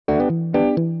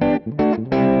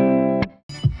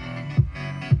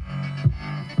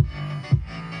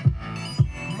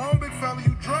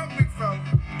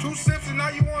Two sips and now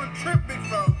you want to trip, big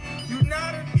fella. You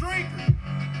not a drinker.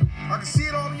 I can see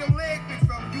it all in your leg, big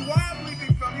fella. You wobbly,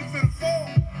 big fella. You finna fall.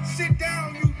 Sit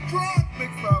down, you drunk,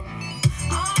 big fella.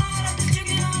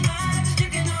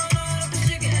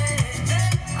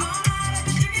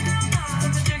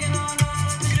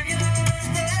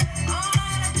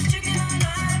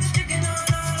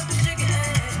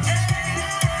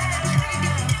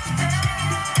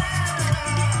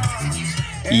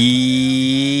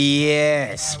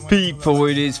 Yes, people,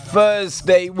 it is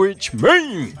Thursday, which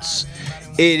means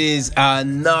it is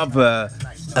another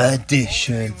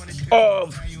edition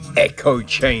of Echo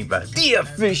Chamber, the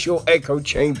official Echo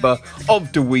Chamber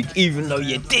of the week, even though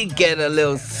you did get a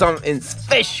little something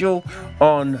special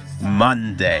on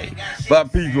Monday.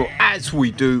 But people, as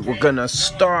we do, we're gonna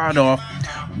start off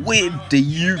with the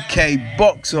UK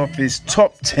box office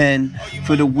top 10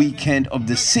 for the weekend of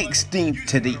the 16th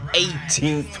to the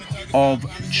 18th of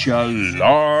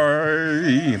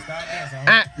July.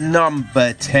 At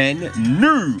number 10,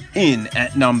 new in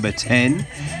at number 10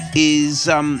 is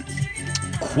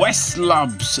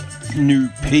Questlove's new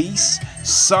piece,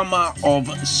 Summer of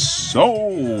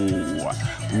Soul,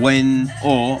 when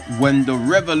the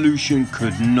revolution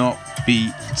could not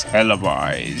be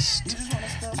televised.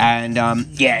 And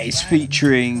it's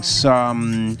featuring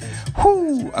some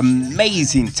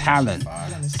amazing talent.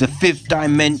 The Fifth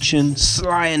Dimension,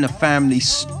 Sly and the Family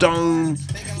Stone,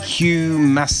 Hugh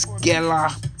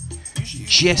Maskela,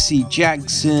 Jesse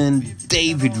Jackson,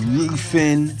 David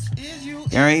Ruffin,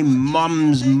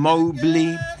 Mums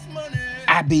Mobley,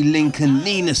 Abby Lincoln,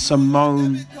 Nina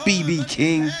Simone, BB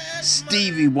King,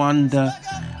 Stevie Wonder,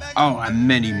 and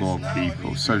many more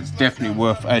people. So it's definitely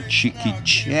worth a cheeky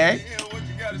check.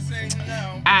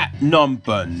 At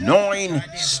number 9,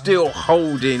 still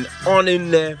holding on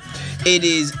in there, it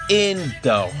is In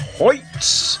the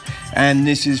Heights, and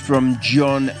this is from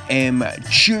John M.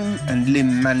 Chu and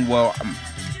Lin-Manuel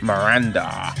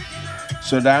Miranda.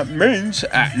 So that means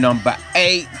at number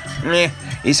 8,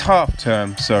 it's half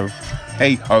term, so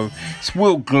hey ho, it's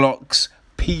Will Glock's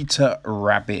Peter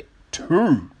Rabbit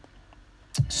 2.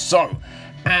 So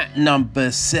at number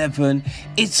 7,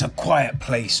 it's A Quiet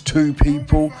Place 2,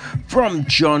 people, from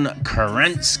John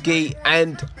Krasinski.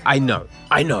 And I know,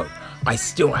 I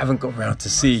still haven't got around to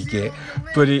seeing it,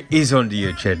 but it is on the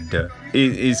agenda.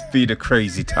 It is been a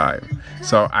crazy time,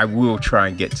 so I will try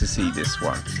and get to see this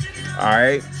one.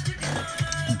 Alright,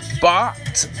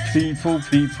 but people,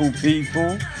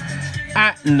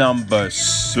 at number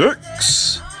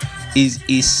 6 is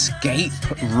Escape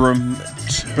Room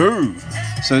 2.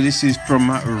 So this is from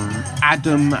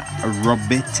Adam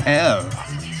Robitel.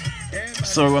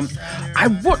 So I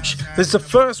watched, because the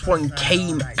first one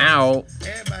came out,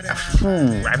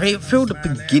 it felt the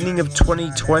beginning of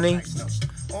 2020,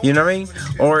 you know what I mean?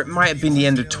 Or it might have been the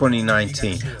end of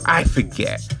 2019, I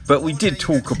forget, but we did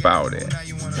talk about it.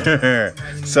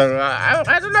 So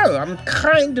I don't know, I'm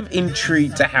kind of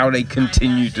intrigued to how they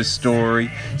continue the story,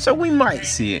 so we might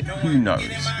see it, who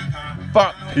knows.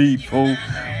 But people,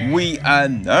 we are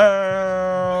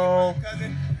now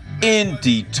in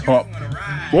the top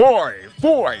 5.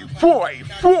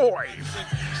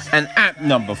 And at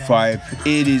number 5,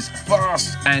 it is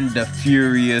Fast and the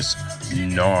Furious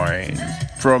 9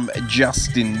 from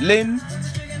Justin Lin,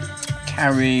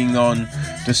 carrying on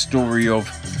the story of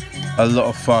a lot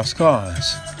of fast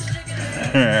cars.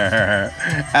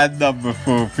 At number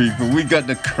 4, people, we got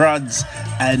The Croods,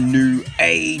 A New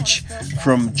Age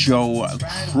from Joel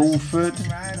Crawford.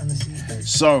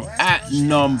 So at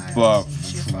number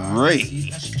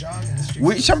 3,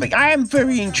 which something I am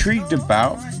very intrigued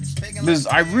about, because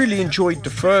I really enjoyed the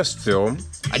first film.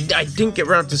 I didn't get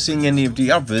around to seeing any of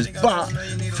the others, but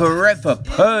Forever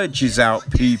Purge is out,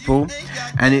 people,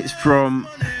 and it's from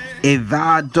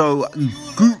Evado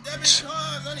Gut.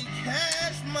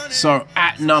 So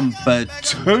at number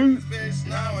 2,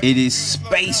 it is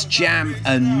Space Jam: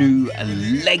 A New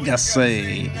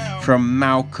Legacy from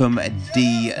Malcolm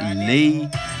D. Lee.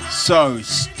 So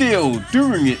still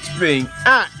doing its thing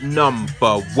at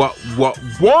number 1,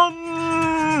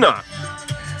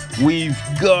 we've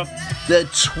got the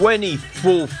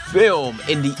 24th film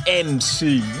in the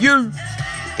MCU.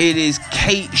 It is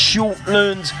Kate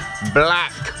Shortland's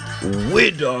Black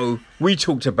Widow. We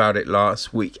talked about it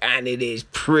last week, and it is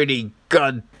pretty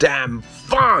goddamn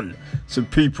fun. So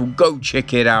people, go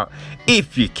check it out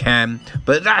if you can.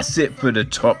 But that's it for the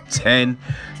top 10.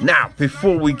 Now,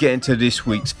 before we get into this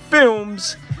week's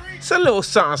films, it's a little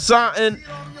something.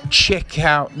 Check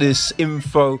out this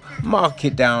info. Mark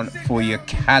it down for your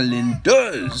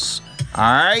calendars.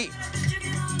 Alright?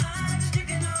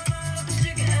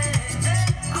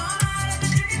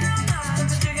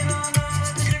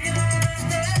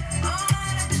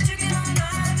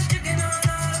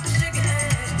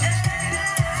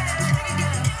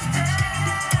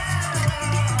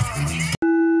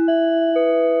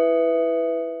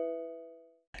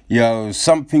 Yo,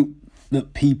 something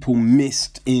that people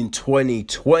missed in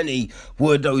 2020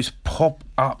 were those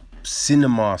pop-up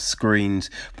cinema screens.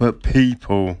 But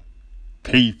people,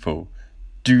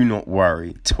 do not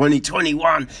worry.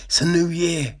 2021, it's a new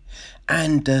year,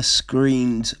 and the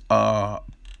screens are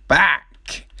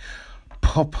back.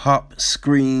 Pop-up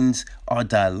screens are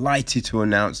delighted to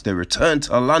announce their return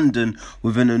to London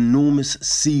with an enormous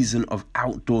season of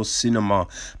outdoor cinema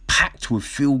packed with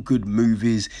feel-good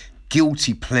movies,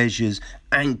 guilty pleasures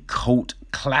and cult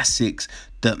classics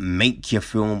that make your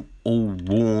film all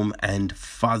warm and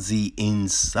fuzzy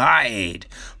inside.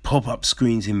 Pop-up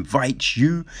screens invite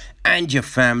you and your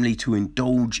family to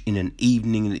indulge in an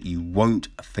evening that you won't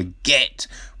forget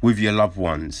with your loved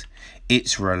ones.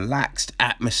 Its relaxed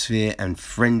atmosphere and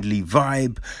friendly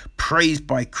vibe, praised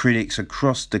by critics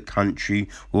across the country,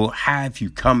 will have you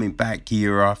coming back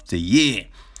year after year.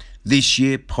 This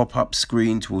year, pop-up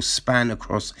screens will span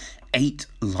across 8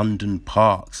 London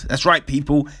parks. That's right,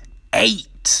 people,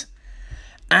 8!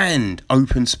 And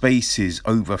open spaces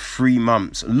over 3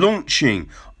 months, launching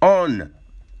on,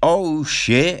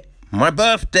 my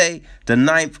birthday, the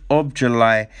 9th of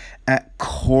July at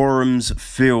Coram's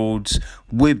Fields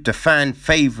with the fan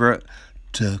favourite,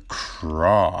 The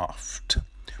Craft.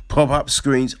 Pop-up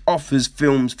screens offers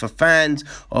films for fans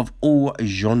of all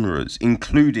genres,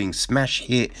 including smash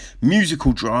hit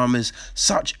musical dramas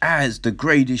such as The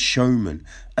Greatest Showman,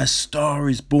 A Star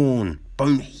is Born,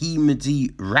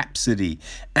 Bohemian Rhapsody,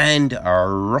 and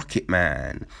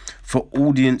Rocketman. For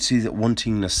audiences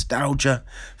wanting nostalgia,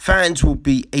 fans will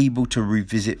be able to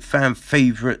revisit fan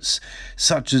favourites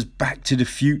such as Back to the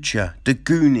Future, The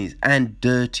Goonies, and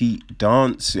Dirty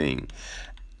Dancing,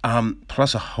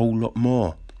 plus a whole lot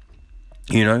more.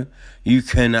 You know, you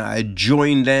can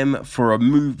join them for a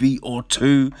movie or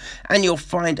two, and you'll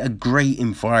find a great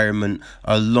environment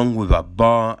along with a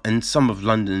bar and some of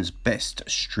London's best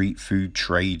street food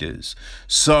traders.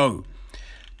 So,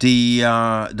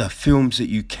 the films that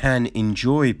you can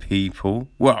enjoy, people,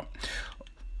 well,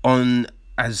 as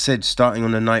I said, starting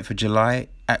on the 9th of July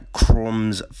at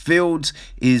Coram's Fields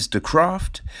is The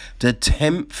Craft. The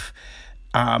 10th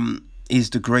is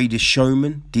The Greatest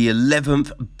Showman. The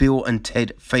 11th, Bill and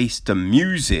Ted Face the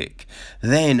Music.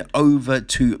 Then over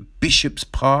to Bishop's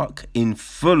Park in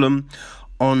Fulham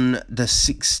on the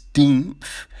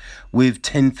 16th with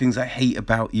 10 Things I Hate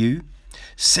About You.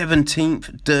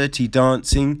 17th, Dirty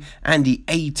Dancing. And the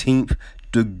 18th,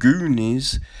 The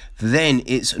Goonies. Then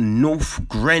it's North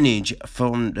Greenwich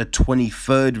from the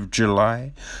 23rd of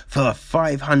July for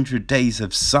 500 Days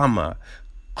of Summer.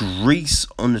 Greece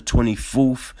on the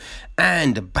 24th,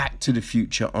 and Back to the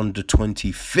Future on the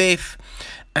 25th.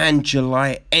 And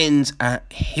July ends at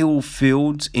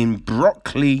Hillfields in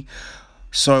Brockley.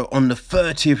 So on the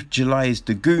 30th of July is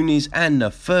The Goonies, and the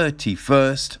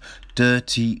 31st,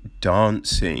 Dirty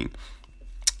Dancing.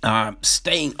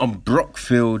 Staying on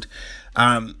Brockfield,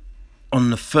 on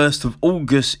the 1st of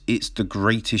August, it's The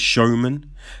Greatest Showman.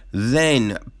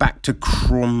 Then back to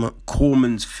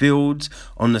Coram's Fields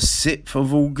on the 6th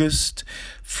of August.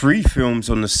 3 films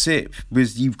on the 6th,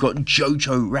 with you've got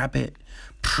Jojo Rabbit,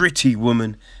 Pretty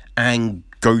Woman, and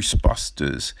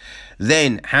Ghostbusters.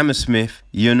 Then Hammersmith,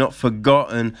 You're Not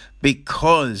Forgotten,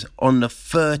 because on the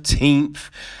 13th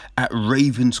at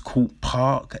Ravenscourt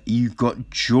Park, you've got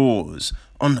Jaws.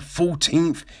 On the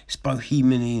 14th, it's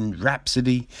Bohemian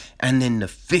Rhapsody. And then the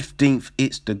 15th,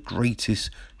 it's The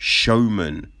Greatest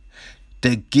Showman.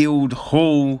 The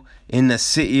Guildhall in the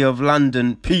City of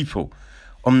London, people.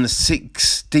 On the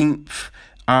 16th,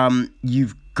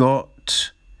 you've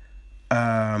got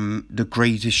The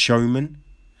Greatest Showman.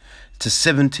 The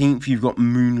 17th, you've got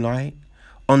Moonlight.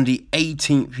 On the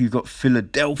 18th, you've got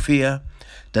Philadelphia.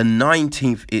 The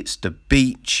 19th, it's The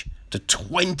Beach. The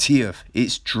 20th,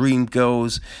 it's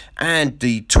Dreamgirls. And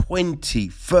the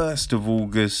 21st of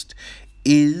August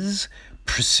is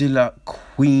Priscilla,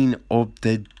 Queen of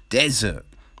the Desert.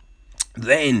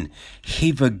 Then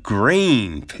Hither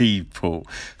Green, people.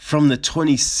 From the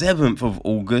 27th of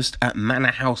August at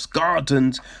Manor House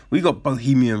Gardens, we got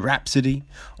Bohemian Rhapsody.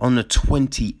 On the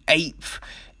 28th,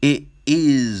 it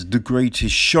is The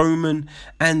Greatest Showman.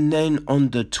 And then on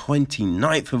the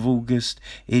 29th of August,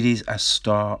 it is A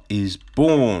Star is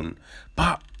Born.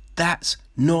 But that's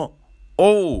not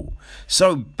all.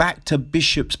 So back to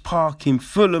Bishop's Park in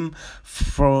Fulham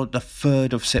for the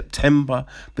 3rd of September,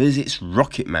 because it's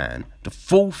Rocketman. The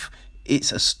 4th,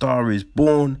 it's A Star is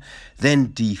Born.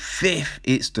 Then the 5th,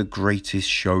 it's The Greatest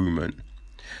Showman.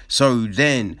 So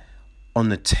then on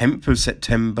the 10th of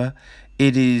September,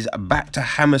 it is back to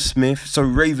Hammersmith. So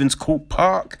Ravenscourt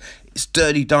Park, it's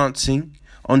Dirty Dancing.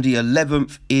 On the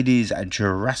 11th, it is at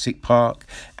Jurassic Park.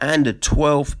 And the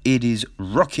 12th, it is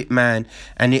Rocket Man.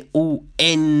 And it all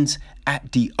ends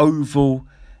at the Oval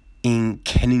in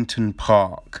Kennington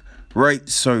Park. Right,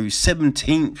 so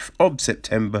 17th of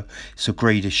September, it's The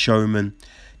Greatest Showman.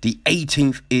 The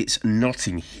 18th, it's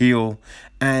Notting Hill.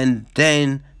 And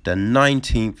then the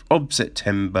 19th of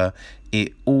September,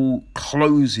 it all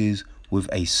closes with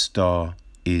A Star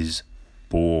Is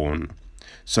Born.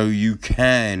 So you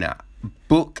can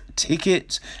book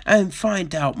tickets and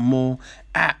find out more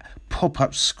at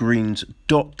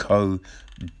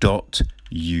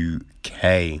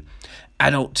popupscreens.co.uk.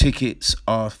 Adult tickets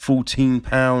are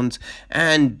 £14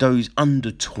 and those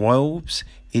under 12s,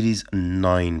 it is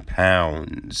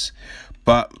 £9.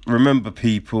 But remember,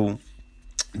 people,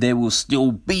 there will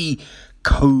still be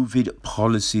COVID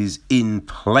policies in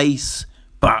place.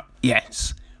 But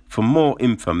yes, for more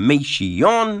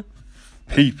information,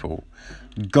 people,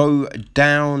 go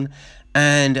down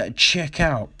and check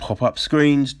out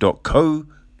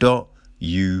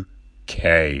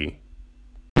popupscreens.co.uk.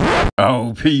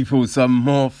 Oh, people, some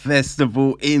more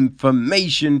festival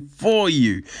information for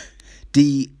you.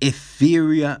 The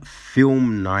Etheria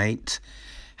Film Night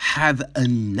have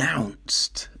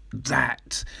announced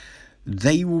that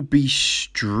they will be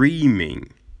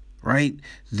streaming, right,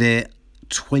 their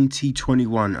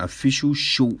 2021 official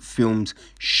short films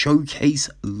showcase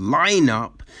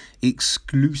lineup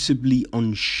exclusively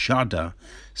on Shudder,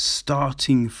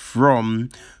 starting from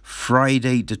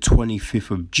Friday the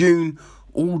 25th of June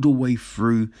all the way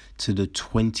through to the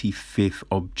 25th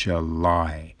of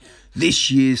July. This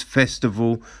year's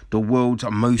festival, the world's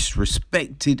most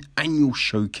respected annual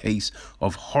showcase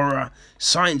of horror,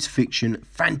 science fiction,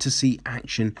 fantasy,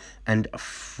 action, and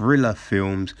thriller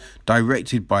films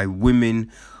directed by women,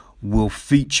 will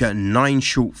feature 9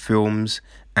 short films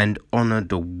and honor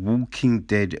the Walking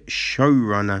Dead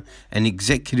showrunner and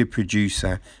executive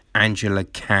producer Angela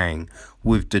Kang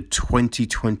with the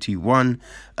 2021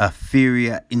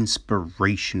 Etheria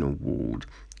Inspiration Award,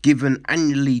 given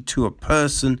annually to a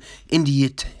person in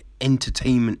the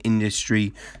entertainment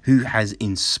industry who has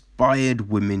inspired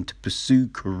women to pursue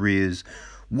careers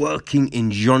working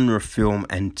in genre film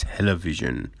and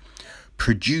television.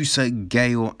 Producer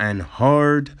Gail Ann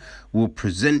Hurd will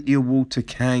present the award to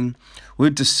Kang,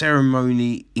 with the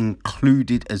ceremony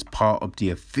included as part of the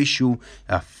official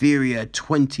Etheria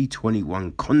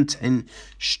 2021 content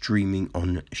streaming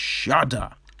on Shudder.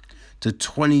 The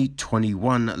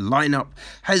 2021 lineup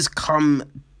has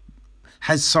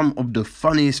some of the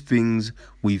funniest things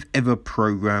we've ever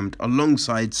programmed,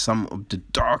 alongside some of the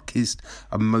darkest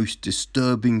and most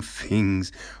disturbing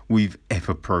things we've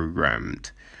ever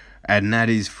programmed. And that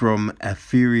is from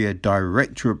Etheria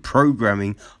Director of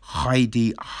Programming,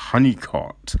 Heidi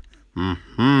Honeycutt.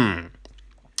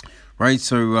 Right,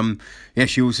 so,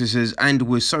 she also says, and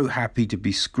we're so happy to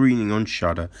be screening on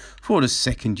Shudder for the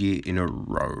 2nd year in a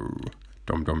row.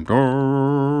 Dum dum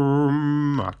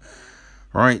dum.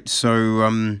 Right,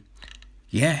 so,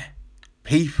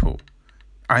 people,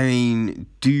 I mean,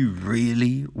 do you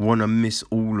really want to miss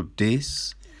all of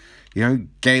this? You know,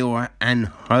 Gail Ann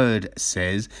Hurd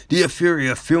says, the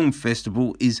Etheria Film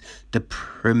Festival is the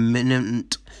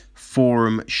preeminent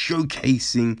forum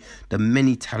showcasing the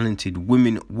many talented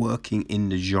women working in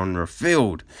the genre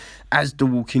field. As The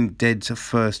Walking Dead's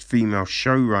first female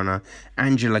showrunner,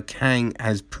 Angela Kang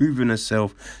has proven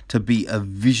herself to be a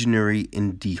visionary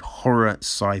in the horror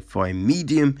sci-fi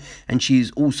medium, and she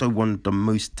is also one of the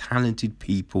most talented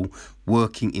people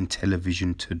working in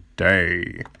television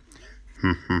today.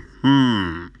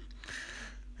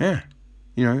 Yeah,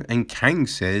 you know, and Kang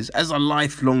says, as a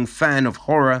lifelong fan of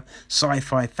horror,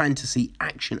 sci-fi, fantasy,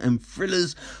 action, and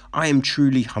thrillers, I am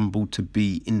truly humbled to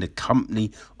be in the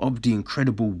company of the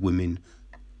incredible women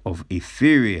of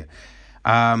Etheria,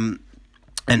 and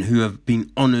who have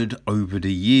been honoured over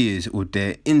the years with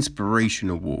their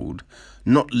Inspiration Award,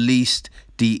 not least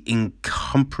the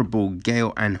incomparable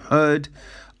Gail Ann Hurd.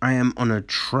 I am on a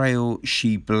trail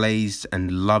she blazed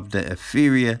and loved that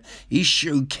Etheria is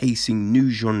showcasing new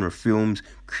genre films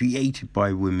created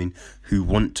by women who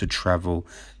want to travel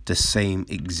the same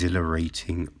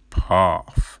exhilarating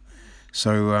path.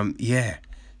 So,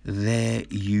 there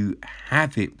you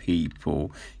have it,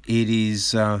 people. It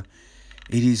is going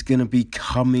to be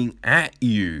coming at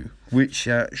you, which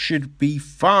should be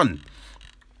fun.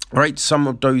 Right, some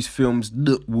of those films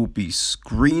that will be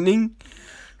screening,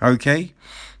 okay?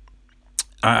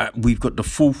 We've got The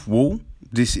Fourth Wall.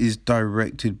 This is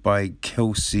directed by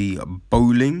Kelsey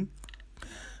Bowling.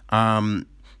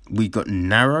 We got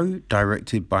Narrow,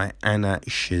 directed by Anna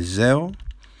Chazelle.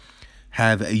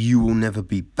 have You Will Never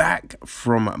Be Back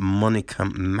from Monica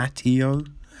Matteo.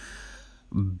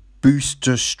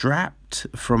 Booster Strapped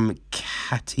from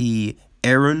Catty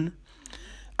Aaron.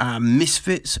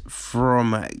 Misfits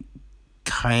from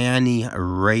Kyani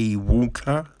Ray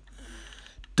Walker.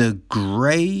 The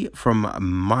Grey from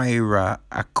Myra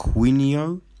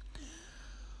Aquino.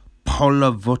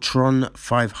 Polavotron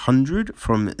 500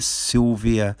 from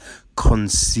Sylvia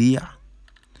Concia.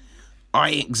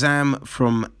 Eye Exam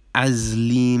from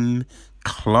Aslim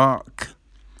Clark.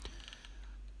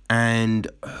 And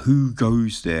Who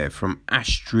Goes There from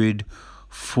Astrid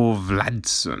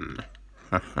Forvladson.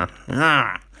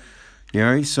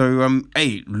 So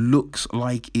hey, looks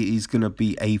like it is gonna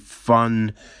be a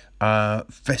fun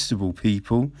festival,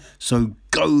 people. So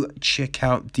go check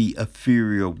out the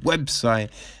Ethereal website,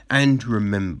 and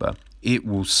remember, it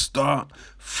will start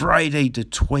Friday the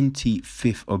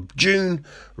 25th of June,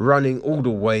 running all the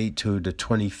way to the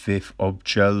 25th of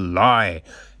July,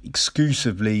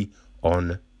 exclusively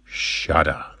on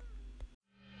Shudder.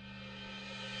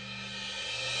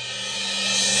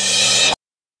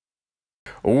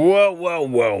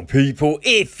 Well, people,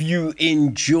 if you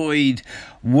enjoyed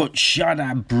what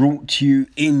Shudder brought to you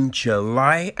in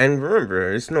July, and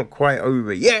remember, it's not quite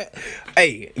over yet,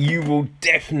 hey, you will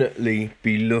definitely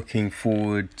be looking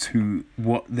forward to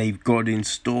what they've got in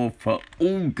store for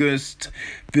August,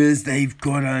 because they've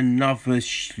got another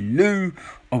slew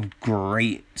of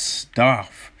great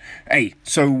stuff. Hey,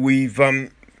 so we've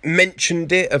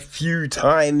mentioned it a few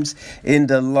times in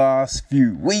the last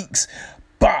few weeks,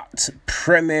 but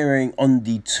premiering on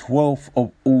the 12th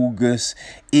of August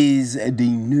is the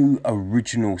new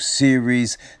original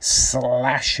series,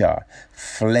 Slasher,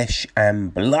 Flesh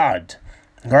and Blood.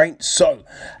 Right, so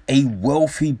a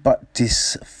wealthy but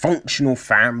dysfunctional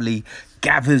family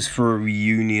gathers for a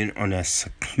reunion on a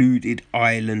secluded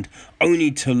island,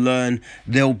 only to learn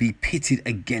they'll be pitted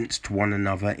against one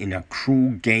another in a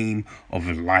cruel game of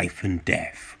life and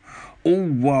death, all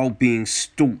while being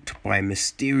stalked by a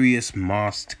mysterious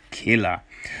masked killer.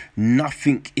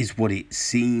 Nothing is what it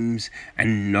seems,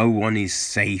 and no one is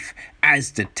safe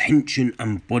as the tension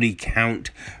and body count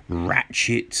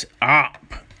ratchets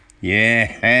up.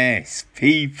 Yes,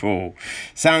 people.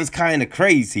 Sounds kind of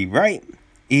crazy, right?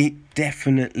 It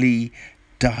definitely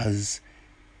does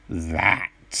that.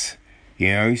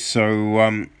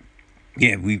 So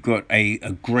yeah, we've got a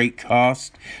great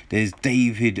cast. There's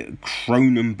David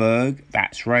Cronenberg.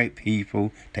 That's right,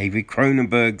 people. David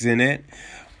Cronenberg's in it.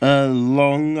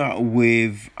 Along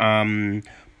with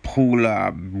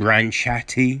Paula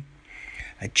Branchatti,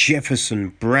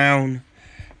 Jefferson Brown,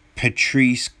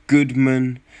 Patrice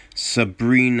Goodman,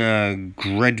 Sabrina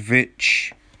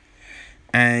Gredvich,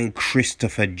 and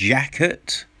Christopher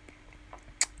Jackett,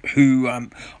 who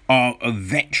are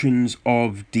veterans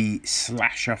of the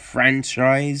slasher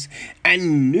franchise.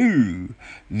 And new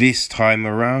this time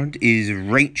around is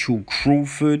Rachel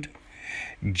Crawford,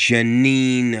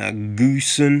 Janine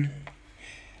Goosen,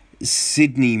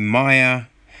 Sydney Meyer,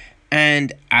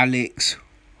 and Alex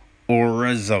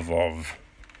Orazovov.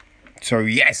 So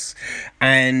yes,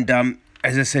 and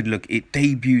as I said, look, it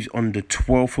debuts on the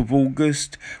 12th of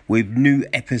August with new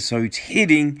episodes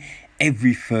hitting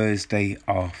every Thursday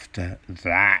after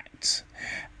that.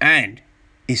 And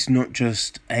it's not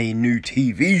just a new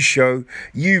TV show,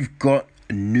 you've got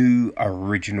new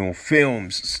original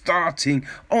films starting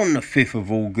on the 5th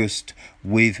of August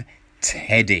with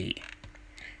Teddy.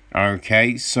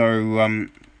 Okay, so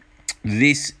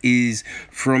this is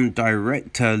from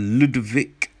director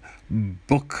Ludwig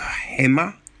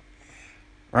Buchheimer,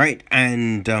 right,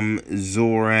 and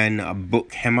Zoran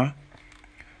Buchheimer.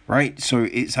 Right, so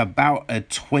it's about a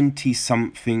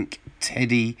 20-something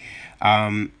Teddy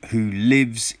who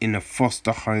lives in a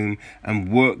foster home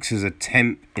and works as a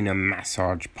temp in a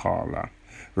massage parlor.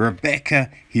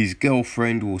 Rebecca, his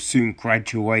girlfriend, will soon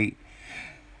graduate.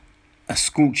 A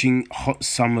scorching hot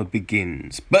summer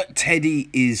begins, but Teddy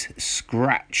is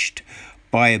scratched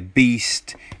by a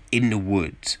beast in the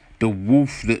woods. The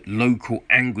wolf that local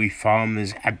angry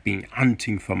farmers have been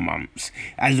hunting for months.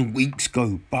 As weeks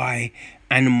go by,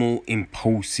 animal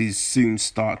impulses soon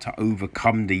start to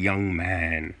overcome the young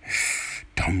man.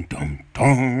 Dum dum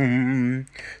dum.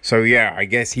 So yeah, I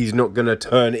guess he's not gonna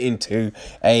turn into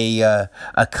a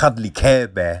cuddly Care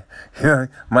Bear.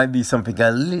 Might be something a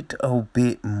little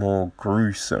bit more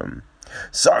gruesome.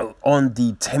 So on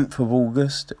the 10th of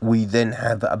August, we then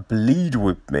have a Bleed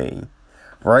With Me,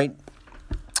 right?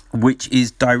 Which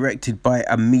is directed by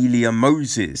Amelia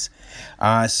Moses.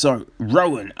 So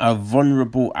Rowan, a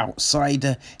vulnerable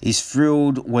outsider, is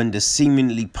thrilled when the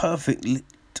seemingly perfect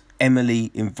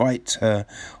Emily invites her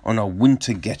on a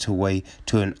winter getaway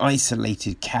to an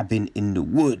isolated cabin in the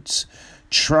woods.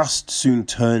 Trust soon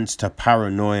turns to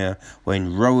paranoia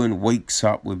when Rowan wakes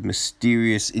up with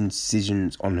mysterious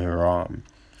incisions on her arm.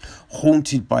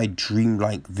 Haunted by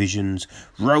dreamlike visions,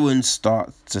 Rowan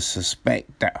starts to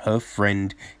suspect that her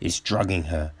friend is drugging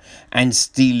her and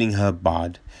stealing her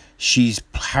bud. She's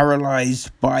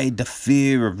paralyzed by the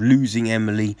fear of losing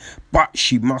Emily, but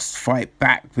she must fight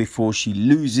back before she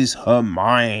loses her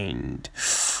mind.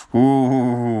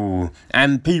 Ooh.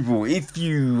 And people, if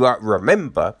you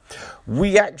remember,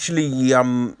 we actually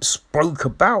spoke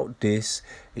about this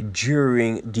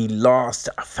during the last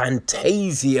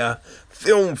Fantasia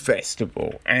Film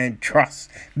Festival, and trust,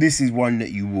 this is one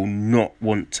that you will not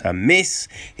want to miss.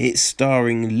 It's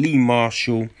starring Lee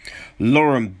Marshall,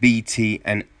 Lauren Beatty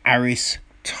and Aris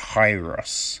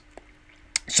Tyros.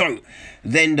 So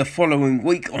then the following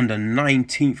week on the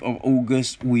 19th of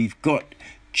August, we've got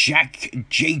Jack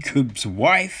Jacob's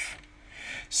Wife.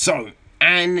 So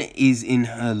Anne is in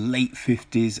her late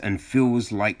 50s and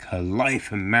feels like her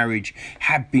life and marriage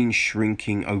have been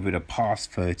shrinking over the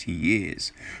past 30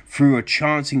 years. Through a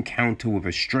chance encounter with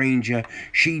a stranger,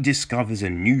 she discovers a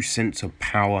new sense of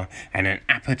power and an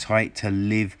appetite to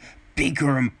live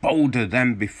bigger and bolder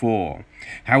than before.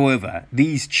 However,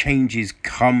 these changes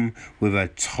come with a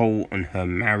toll on her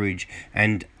marriage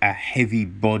and a heavy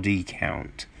body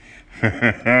count.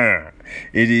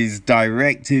 It is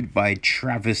directed by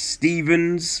Travis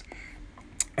Stevens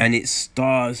and it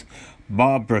stars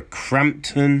Barbara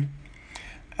Crampton,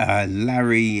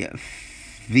 Larry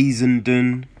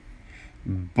Fessenden,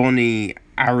 Bonnie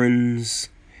Aarons,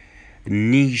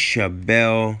 Nisha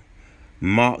Bell,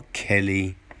 Mark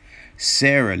Kelly,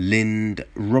 Sarah Lind,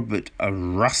 Robert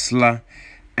Russler,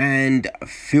 and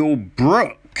Phil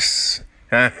Brooks.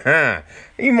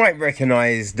 You might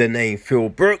recognize the name Phil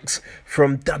Brooks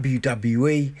from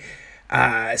WWE,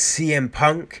 CM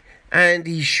Punk, and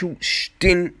his short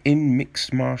stint in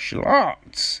mixed martial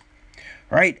arts.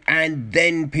 Right, and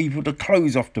then people, to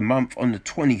close off the month on the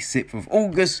 26th of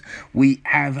August, we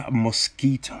have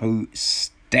Mosquito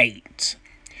State.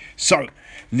 So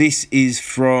this is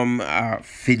from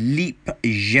Philippe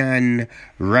Jean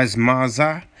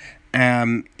Razmaza,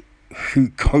 who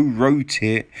co-wrote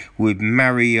it with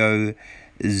Mario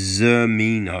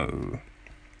Zermino.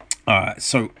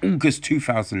 So August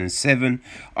 2007,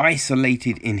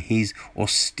 isolated in his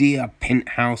austere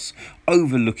penthouse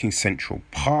overlooking Central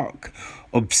Park,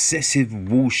 obsessive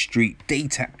Wall Street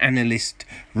data analyst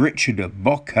Richard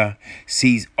Bocker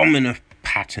sees ominous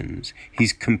patterns.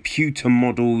 His computer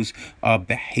models are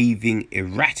behaving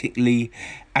erratically,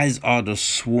 as are the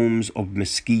swarms of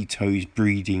mosquitoes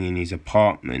breeding in his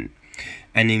apartment.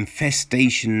 An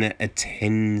infestation that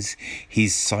attends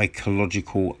his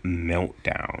psychological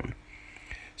meltdown.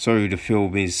 So the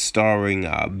film is starring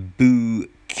Boo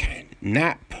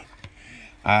Knapp,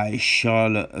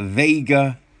 Charlotte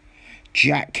Vega,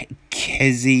 Jack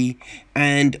Kesey,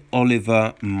 and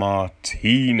Oliver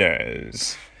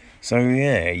Martinez. So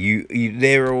yeah,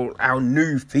 they're all our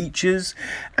new features.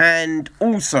 And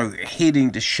also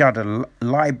hitting the Shudder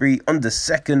library on the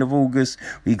 2nd of August,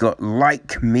 we got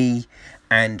Like Me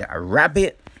and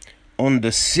Rabbit. On the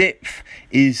 6th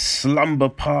is Slumber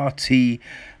Party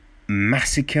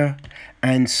Massacre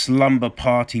and Slumber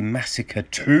Party Massacre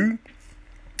 2.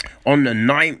 On the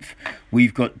 9th,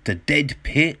 we've got The Dead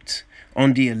Pit.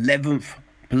 On the 11th,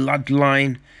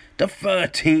 Bloodline. The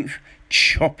 13th,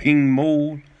 Chopping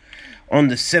Mall. On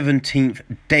the 17th,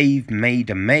 Dave Made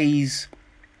a Maze.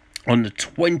 On the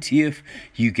 20th,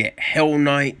 you get Hell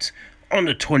Night. On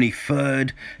the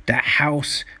 23rd, The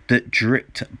House That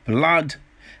Dripped Blood.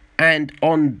 And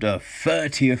on the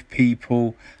 30th,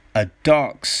 people, A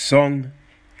Dark Song,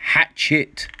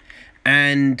 Hatchet,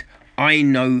 and I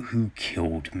Know Who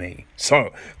Killed Me.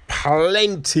 So,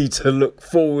 plenty to look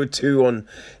forward to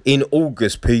in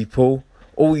August, people.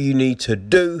 All you need to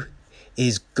do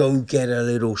is go get a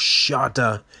little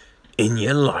Shudder in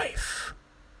your life.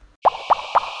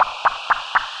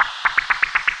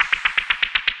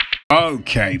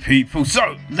 Okay, people,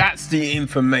 so that's the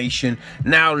information.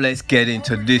 Now let's get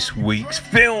into this week's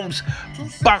films.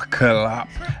 Buckle up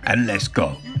and let's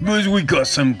go, because we got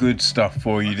some good stuff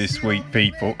for you this week,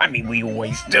 people. I mean, we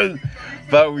always do,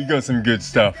 but we got some good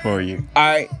stuff for you.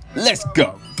 Alright, let's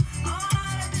go.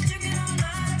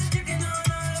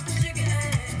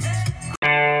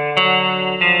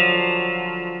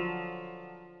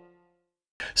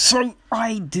 So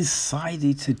I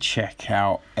decided to check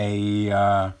out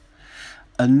a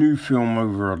new film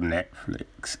over on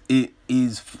Netflix. It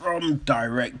is from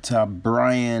director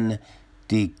Brian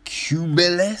De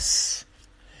Cubeles,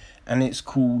 and it's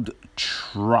called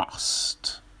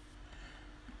Trust.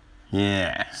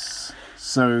 Yes.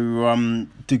 So,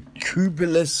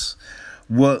 Decubulus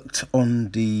worked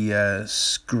on the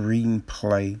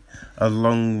screenplay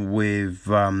along with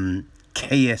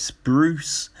K.S.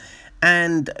 Bruce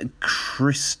and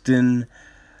Kristen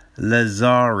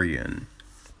Lazarian.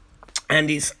 And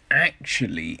it's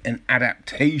actually an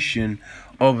adaptation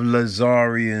of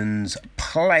Lazarian's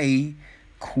play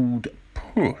called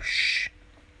Push.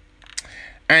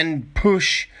 And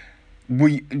Push,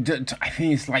 I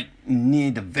think it's like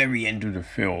near the very end of the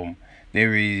film,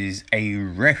 there is a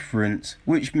reference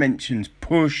which mentions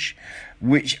Push,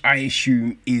 which I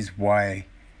assume is why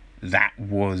that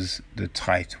was the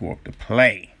title of the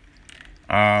play.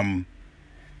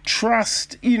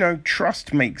 Trust,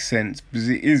 trust makes sense because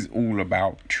it is all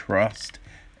about trust,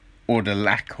 or the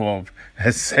lack of,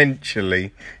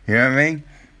 essentially, you know what I mean?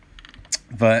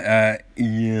 But,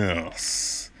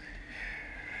 yes.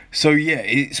 So, yeah,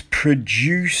 it's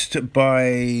produced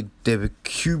by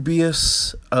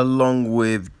Decubulus along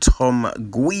with Tom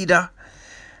Guida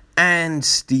and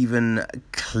Stephen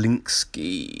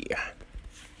Klinsky.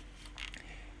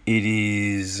 It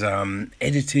is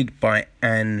edited by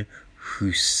Anne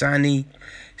Husani.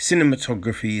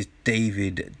 Cinematography is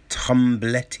David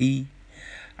Tumbletti.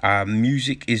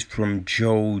 Music is from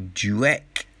Joel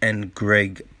Dweck and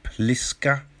Greg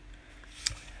Pliska.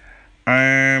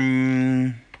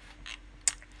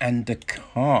 And the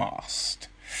cast.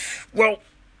 Well,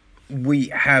 we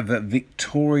have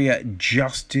Victoria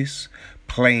Justice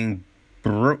playing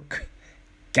Brooke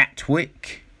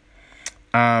Gatwick.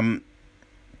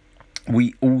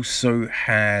 We also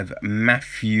have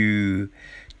Matthew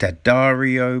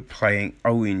Daddario playing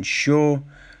Owen Shaw,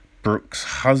 Brooke's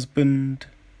husband.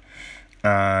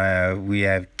 We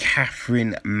have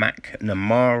Catherine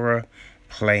McNamara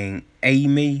playing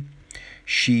Amy.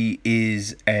 She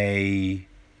is a...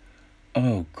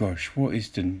 Oh gosh, what is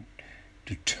the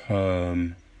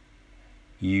term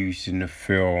used in the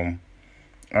film?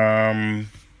 I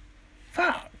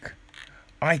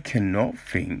cannot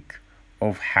think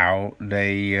of how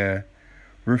they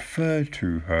refer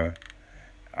to her.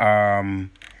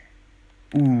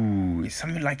 It's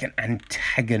something like an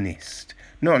antagonist.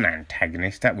 Not an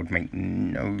antagonist, that would make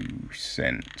no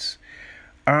sense.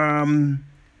 An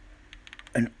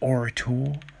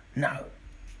orator? No,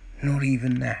 not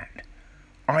even that.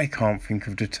 I can't think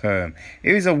of the term.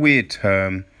 It is a weird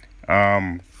term.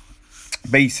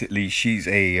 Basically, she's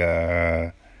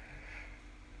a...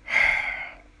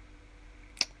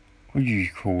 what do you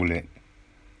call it?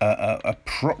 A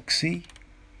proxy,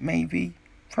 maybe?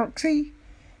 Proxy?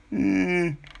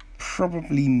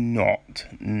 Probably not.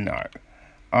 No.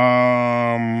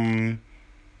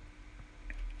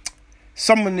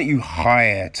 Someone that you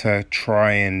hire to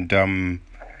try and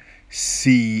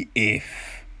see if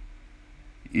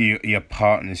your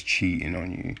partner's cheating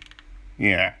on you.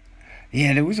 Yeah,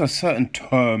 there was a certain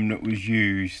term that was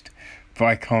used, but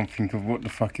I can't think of what the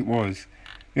fuck it was.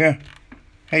 Yeah,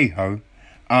 hey ho.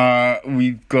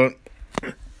 We've got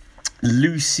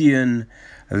Lucian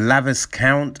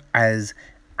Laviscount as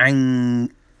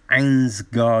Ansgar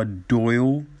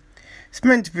Doyle. It's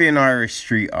meant to be an Irish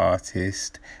street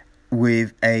artist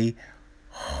with a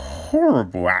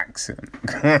horrible accent.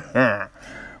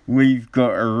 We've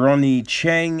got Ronnie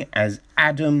Cheng as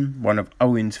Adam, one of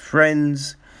Owen's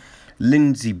friends.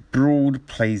 Lindsay Broad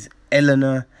plays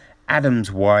Eleanor,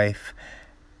 Adam's wife,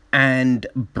 and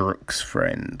Brooke's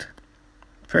friend.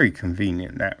 Very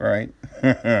convenient, that, right?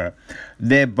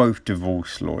 They're both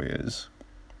divorce lawyers.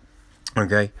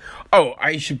 Okay. Oh,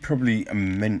 I should probably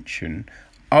mention,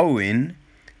 Owen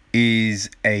is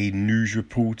a news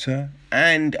reporter,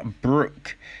 and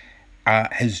Brooke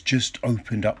has just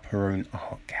opened up her own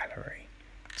art gallery.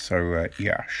 So,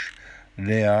 yes,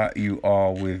 there you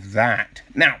are with that.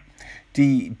 Now,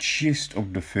 the gist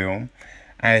of the film,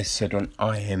 as said on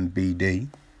IMDb,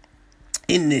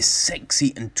 in this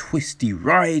sexy and twisty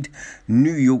ride,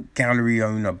 New York gallery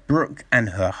owner Brooke and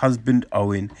her husband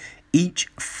Owen each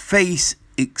face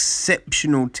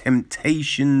exceptional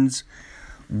temptations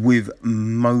with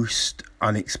most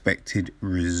unexpected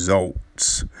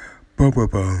results.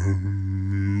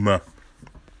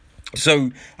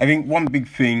 So I think one big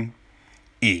thing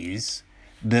is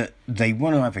that they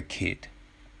want to have a kid,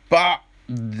 but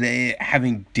they're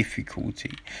having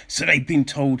difficulty. So they've been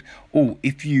told,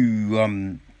 if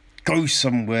you go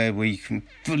somewhere where you can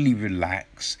fully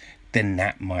relax, then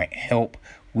that might help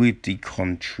with the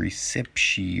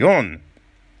contraception.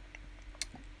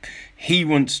 He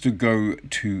wants to go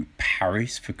to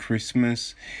Paris for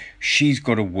Christmas. She's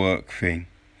got a work thing.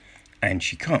 and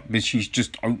she can't, but she's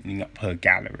just opening up her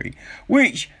gallery,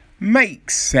 which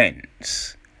makes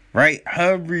sense, right?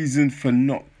 Her reason for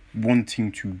not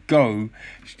wanting to go,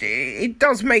 it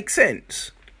does make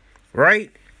sense,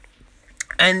 right?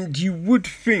 And you would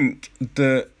think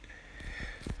that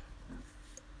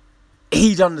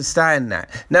he'd understand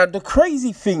that. Now, the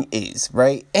crazy thing is,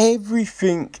 right,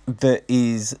 everything that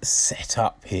is set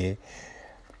up here,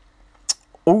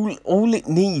 all it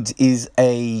needs is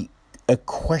a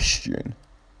question,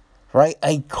 right?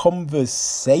 A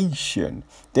conversation.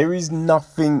 There is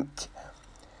nothing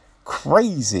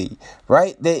crazy,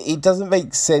 right? It doesn't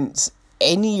make sense.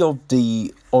 Any of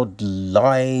the odd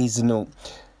lies and all.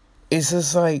 It's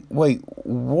just like, wait,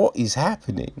 what is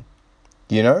happening?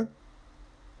 You know?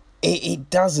 It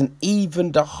doesn't.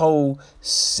 Even the whole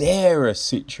Sarah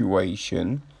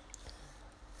situation,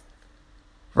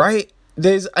 right?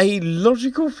 There's a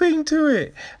logical thing to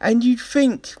it. And you'd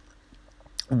think,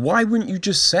 why wouldn't you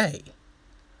just say?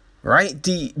 Right?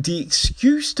 The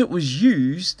excuse that was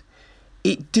used,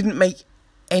 it didn't make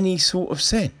any sort of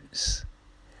sense.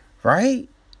 Right?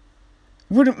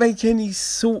 Wouldn't make any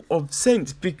sort of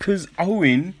sense, because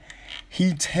Owen,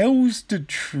 he tells the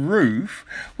truth.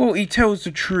 Well, he tells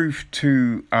the truth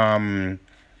to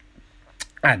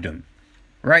Adam,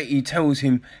 right? He tells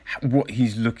him what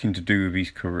he's looking to do with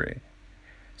his career.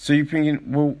 So you're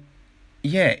thinking, well,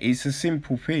 yeah, it's a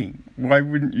simple thing. Why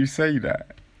wouldn't you say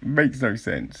that? Makes no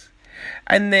sense.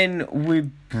 And then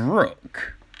with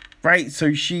Brooke, right?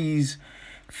 So she's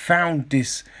found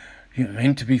this,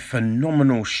 meant to be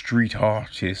phenomenal street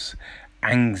artist,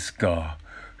 Ansgar,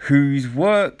 whose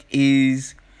work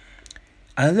is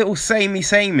a little samey,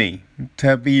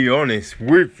 to be honest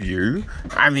with you.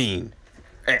 I mean,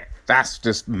 that's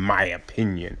just my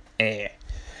opinion.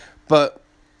 But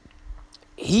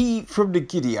he, from the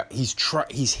giddy up,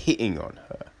 he's hitting on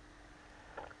her.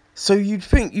 So you'd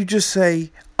think, you just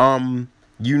say, I'm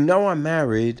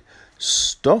married,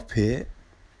 stop it.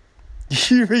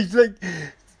 You mean, like,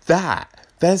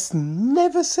 that's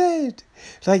never said.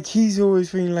 Like, he's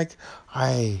always being like,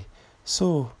 hey,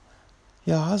 so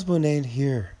your husband ain't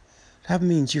here. That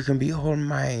means you can be all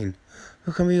mine.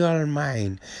 You can be all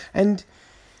mine. And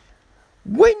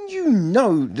when you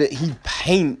know that he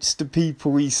paints the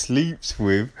people he sleeps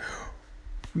with,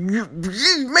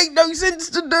 it make no sense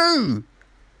to do.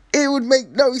 It would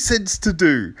make no sense to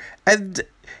do. And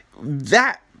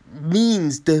that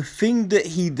means the thing that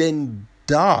he then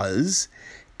does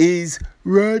is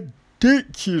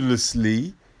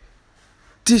ridiculously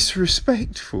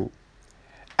disrespectful.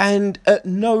 And at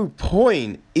no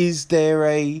point is there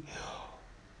a,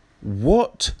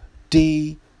 what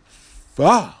the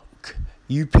fuck,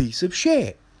 you piece of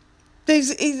shit.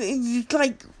 It's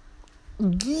like,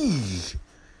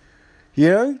 you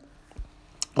know?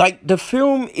 Like, the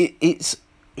film, it's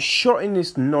shot in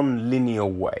this non-linear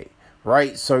way,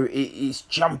 right? So it's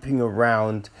jumping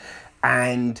around,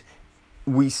 and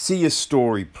we see a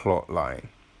story plot line,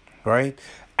 right?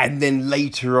 And then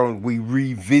later on, we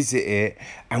revisit it,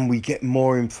 and we get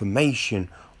more information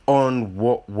on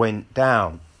what went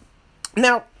down.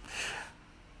 Now,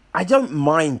 I don't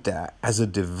mind that as a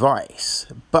device,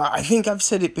 but I think I've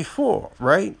said it before,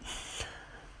 right?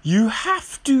 You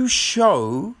have to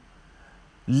show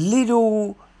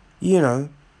little,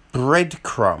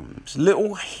 breadcrumbs,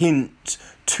 little hint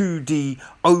to the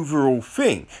overall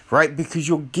thing, right? Because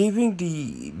you're giving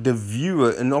the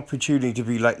viewer an opportunity to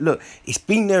be like, look, it's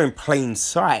been there in plain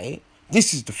sight.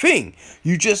 This is the thing.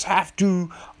 You just have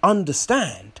to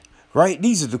understand, right?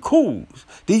 These are the calls.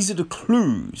 These are the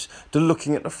clues. The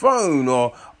looking at the phone,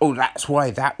 or, oh, that's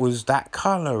why that was that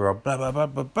colour, or blah, blah, blah,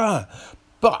 blah, blah.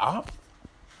 But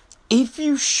if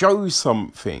you show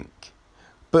something,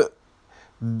 but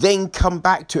then come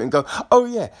back to it and go, oh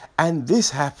yeah, and this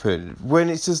happened, when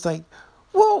it's just like,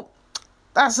 well,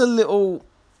 that's a little,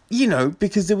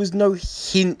 because there was no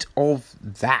hint of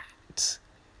that.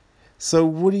 So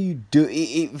what do you do?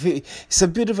 It's a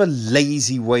bit of a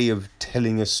lazy way of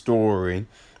telling a story,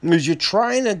 because you're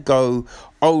trying to go,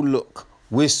 oh look,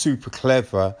 we're super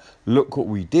clever, look what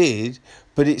we did,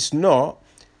 but it's not.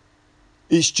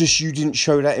 It's just you didn't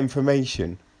show that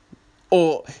information,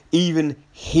 or even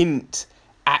hint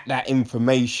at that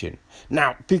information.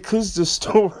 Now, because the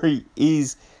story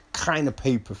is kind of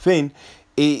paper thin,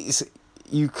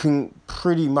 you can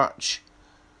pretty much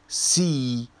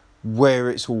see where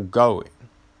it's all going.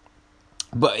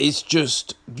 But it's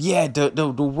just,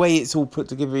 the way it's all put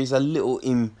together is a little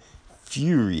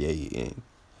infuriating,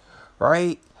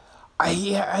 right?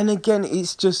 And again,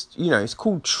 it's just, it's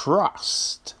called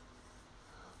trust.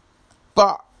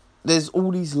 But there's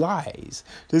all these lies.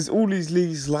 There's all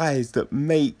these lies that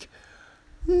make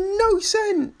no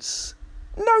sense.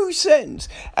 No sense.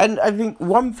 And I think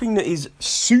one thing that is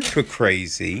super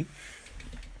crazy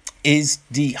is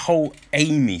the whole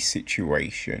Amy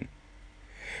situation.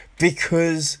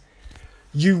 Because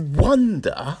you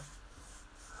wonder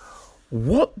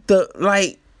what the,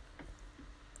 like,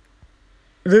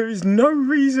 there is no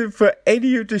reason for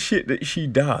any of the shit that she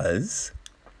does.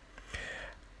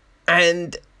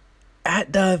 And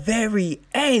at the very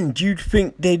end, you'd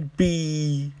think there'd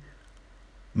be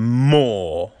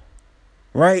more.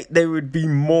 Right? There would be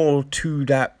more to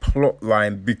that plot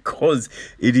line because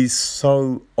it is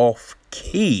so off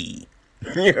key.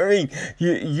 You know what I mean?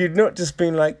 You're not just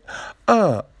being like,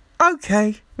 oh,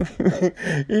 okay.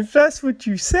 If that's what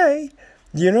you say,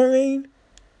 you know what I mean?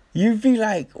 You'd be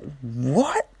like,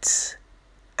 what?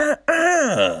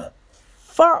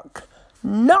 Fuck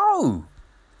no.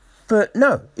 But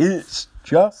no, it's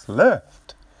just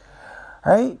left.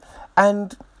 Right?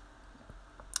 And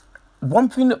one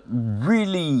thing that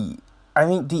really, I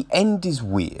think the end is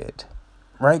weird,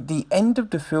 right? The end of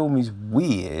the film is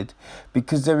weird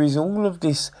because there is all of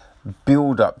this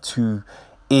build up to,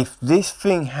 if this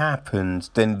thing happens,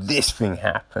 then this thing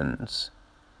happens,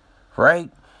 right?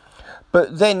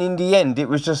 But then in the end, it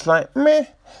was just like, meh.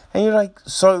 And you're like,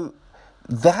 so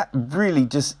that really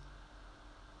just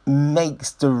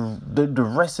makes the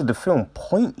rest of the film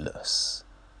pointless.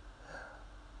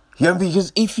 You know,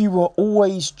 because if you were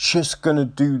always just going to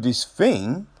do this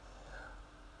thing,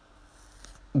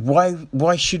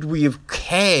 why should we have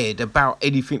cared about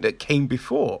anything that came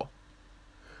before?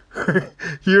 You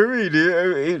know what I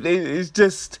mean? It's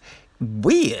just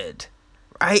weird.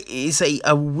 It's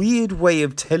a weird way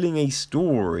of telling a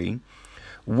story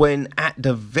when at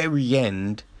the very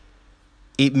end,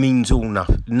 it means all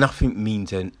nothing. Nothing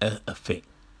means a thing.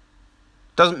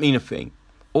 Doesn't mean a thing.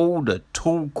 All the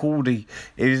talk,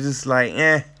 it's just like,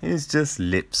 it's just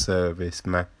lip service,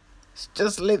 man. It's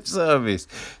just lip service.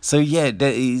 So yeah,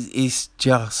 it's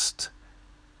just,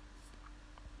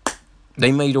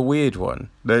 they made a weird one.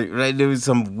 There was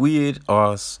some weird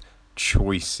ass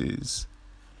choices,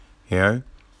 you know.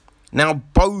 Now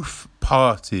both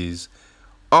parties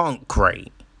aren't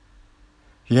great.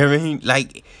 You know what I mean?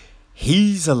 Like,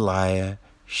 he's a liar,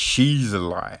 she's a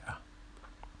liar.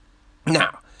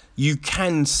 Now, you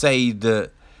can say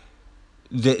that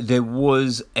there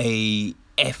was a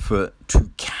effort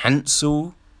to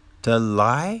cancel the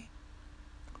lie,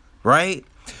 right?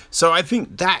 So I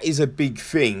think that is a big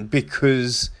thing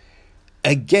because,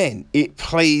 again, it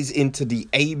plays into the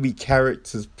Amy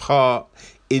character's part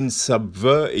in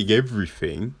subverting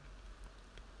everything.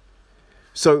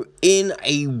 So in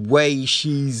a way,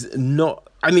 she's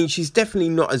definitely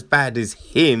not as bad as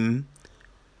him,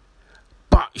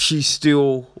 but she's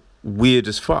still weird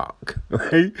as fuck,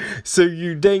 right? So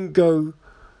you then go,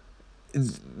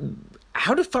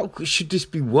 how the fuck should this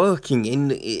be working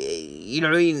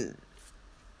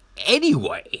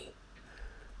anyway?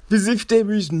 Because if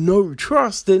there is no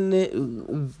trust,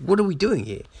 then what are we doing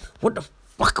here? What the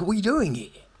fuck are we doing here?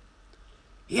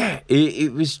 Yeah,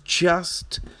 it was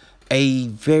just a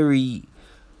bit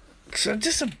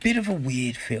of a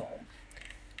weird film.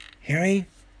 You know what I mean?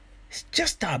 It's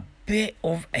just a bit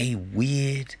of a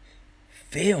weird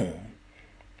film.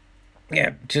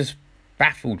 Yeah, just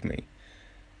baffled me.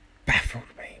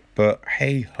 But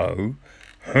hey ho.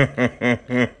 You know what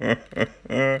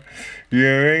I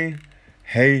mean?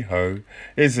 Hey ho.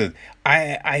 Listen,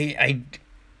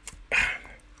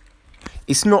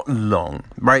 it's not long,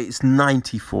 right? It's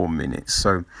 94 minutes,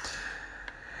 so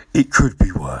it could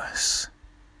be worse.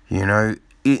 You know,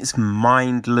 it's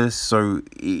mindless, so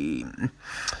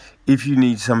if you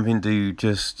need something to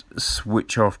just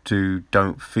switch off to,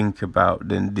 don't think about,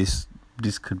 then this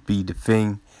could be the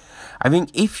thing. I think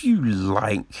if you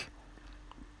like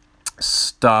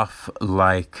stuff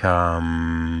like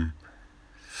oh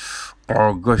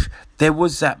gosh, there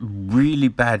was that really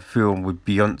bad film with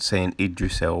Beyonce and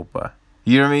Idris Elba.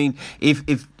 You know what I mean?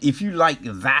 If you like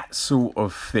that sort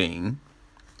of thing,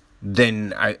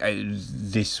 then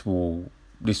this will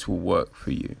work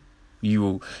for you.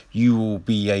 You will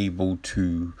be able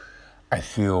to, I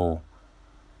feel,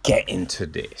 get into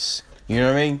this. You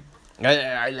know what I mean?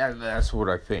 That's what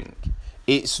I think.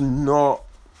 It's not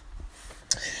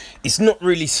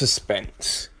really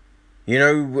suspense. You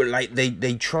know, like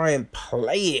they try and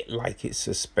play it like it's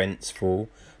suspenseful,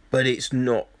 but it's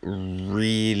not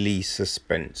really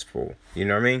suspenseful. You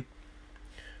know what I mean?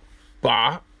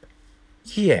 But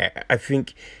yeah, I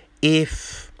think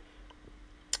if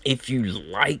you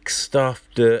like stuff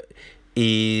that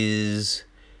is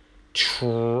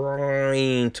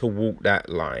trying to walk that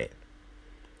line,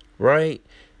 right?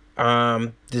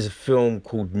 There's a film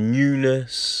called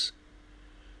Newness,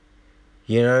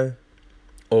 you know,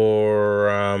 or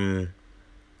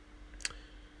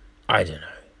I don't know.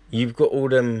 You've got all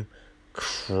them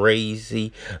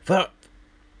crazy, but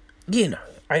you know,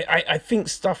 I think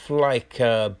stuff like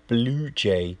Blue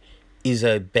Jay is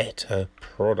a better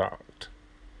product.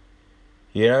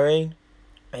 You know what I mean?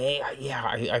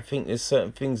 I think there's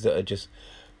certain things that are just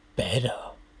better.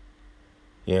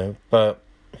 You know, but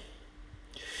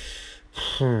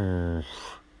I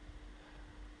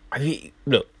mean,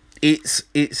 look,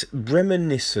 it's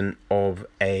reminiscent of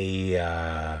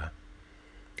a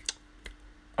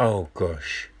oh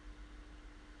gosh.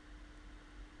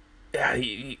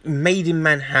 Made in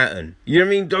Manhattan. You know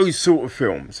what I mean? Those sort of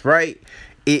films, right?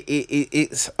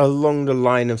 It's along the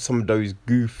line of some of those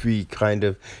goofy kind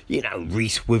of, you know,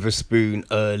 Reese Witherspoon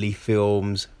early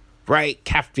films, right?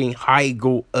 Katherine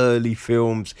Heigl early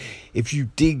films. If you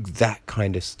dig that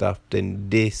kind of stuff, then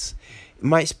this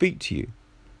might speak to you,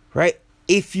 right?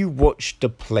 If you watched the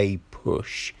play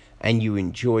Push and you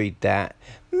enjoyed that,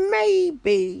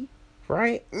 maybe,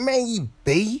 right?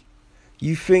 Maybe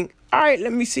you think, all right,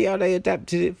 let me see how they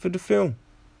adapted it for the film.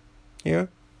 Yeah.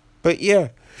 But yeah,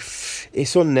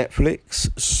 it's on Netflix.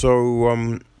 So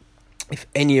if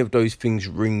any of those things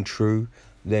ring true,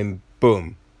 then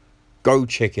boom, go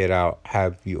check it out.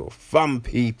 Have your fun,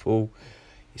 people.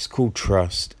 It's called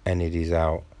Trust, and it is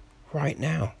out right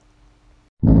now.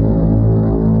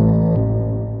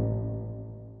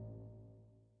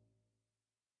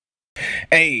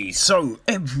 Hey, so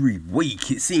every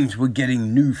week it seems we're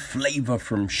getting new flavour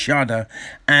from Shudder,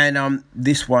 and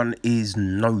this one is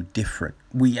no different.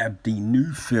 We have the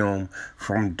new film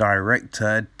from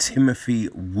director Timothy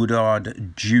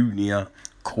Woodard Jr.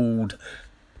 called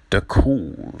The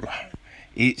Call.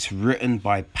 It's written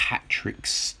by Patrick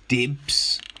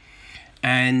Stibbs,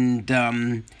 and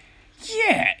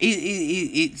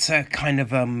it's a kind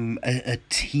of a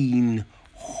teen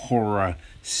horror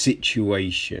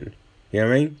situation. You know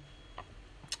what I mean?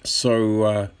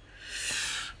 So,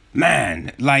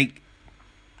 man, like,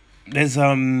 there's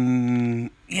a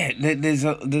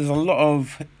lot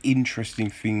of interesting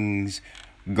things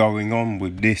going on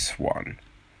with this one,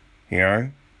 you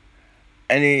know?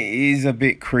 And it is a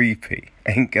bit creepy,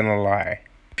 ain't gonna lie.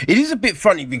 It is a bit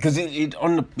funny because it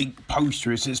on the big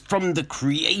poster it says from the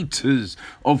creators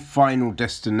of Final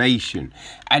Destination,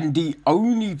 and the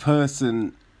only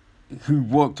person who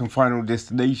worked on Final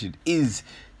Destination is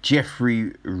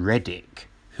Jeffrey Reddick,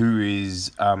 who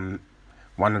is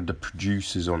one of the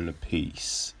producers on the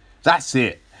piece. That's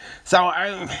it. So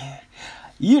I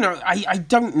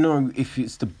don't know if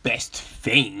it's the best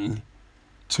thing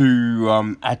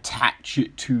to attach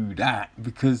it to that,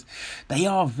 because they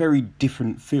are very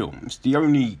different films. The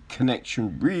only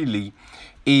connection really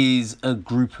is a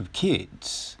group of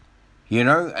kids. You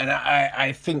know, and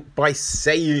I think by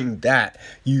saying that,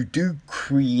 you do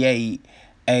create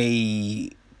a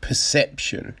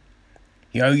perception.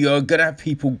 You know, you're going to have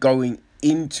people going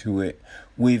into it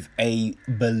with a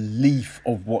belief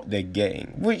of what they're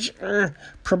getting, which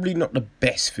probably not the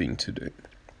best thing to do.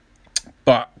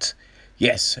 But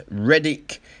yes,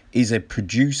 Reddick is a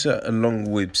producer along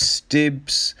with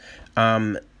Stibbs,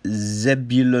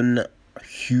 Zebulon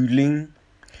Huling,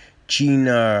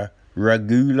 Gina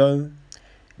Ragulo,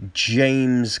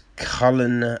 James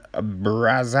Cullen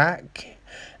Brazak,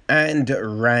 and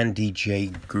Randy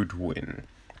J. Goodwin.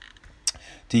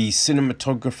 The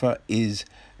cinematographer is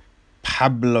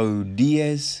Pablo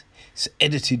Diaz. It's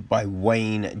edited by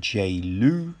Wayne J.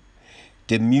 Liu.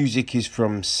 The music is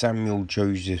from Samuel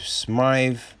Joseph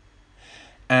Smythe.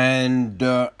 And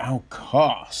our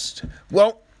cast.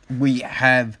 Well, we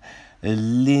have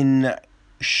Lynn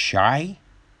Shay,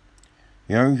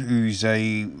 you know, who's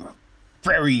a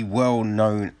very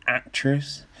well-known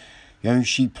actress. You know,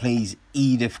 she plays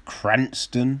Edith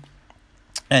Cranston.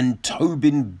 And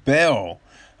Tobin Bell,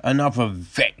 another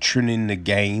veteran in the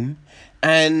game,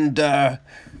 and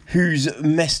who's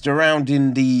messed around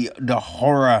in the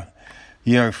horror,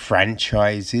 you know,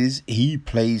 franchises. He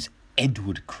plays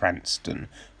Edward Cranston,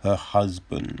 her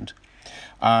husband.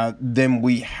 Then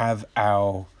we have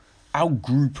our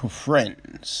group of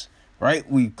friends, right?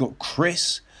 We've got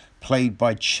Chris, played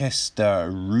by Chester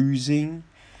Rusing.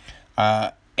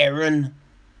 Erin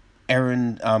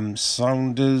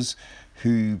Saunders,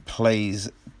 who plays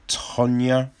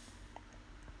Tonya.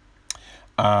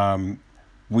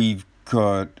 We've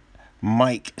got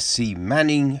Mike C.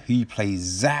 Manning, who plays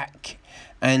Zach,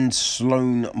 and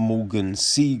Sloan Morgan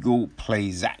Siegel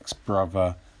plays Zach's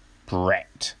brother,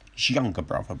 Brett, his younger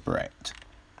brother, Brett.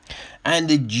 And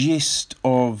the gist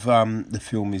of the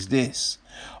film is this.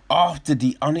 After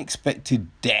the unexpected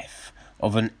death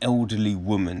of an elderly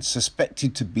woman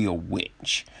suspected to be a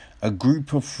witch, a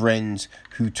group of friends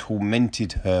who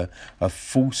tormented her are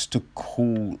forced to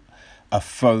call a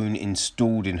phone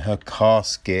installed in her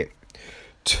casket.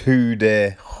 To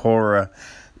their horror,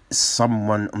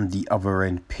 someone on the other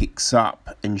end picks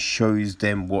up and shows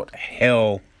them what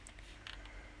hell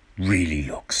really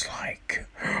looks like.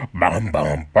 Bum,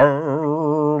 bum,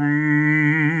 bum.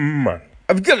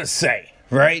 I'm gonna say,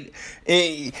 right?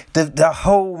 The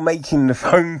whole making the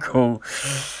phone call,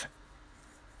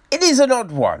 it is an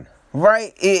odd one,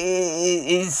 right?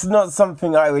 It's not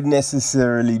something I would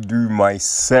necessarily do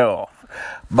myself.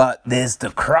 But there's the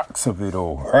crux of it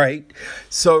all, right?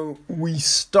 So we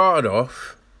start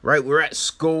off, right? We're at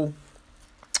school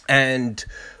and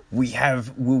we're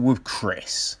with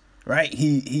Chris, right?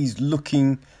 He's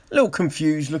looking a little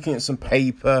confused, looking at some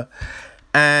paper,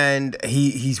 and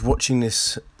he's watching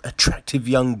this attractive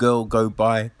young girl go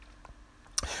by.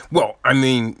 Well, I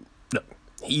mean, look,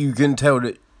 you can tell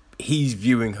that he's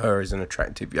viewing her as an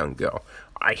attractive young girl,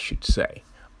 I should say.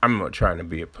 I'm not trying to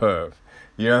be a perv.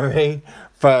 You know what I mean?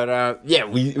 But, yeah,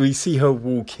 we see her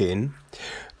walk in.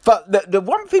 But the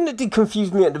one thing that did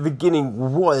confuse me at the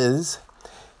beginning was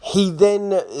he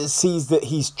then sees that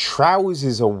his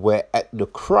trousers are wet at the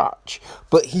crotch,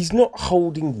 but he's not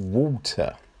holding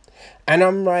water. And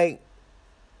I'm like,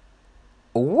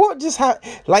 what just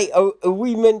happened? Like, are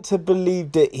we meant to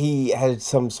believe that he had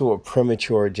some sort of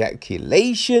premature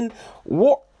ejaculation?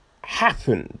 What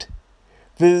happened?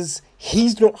 Because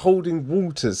he's not holding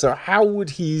water, so how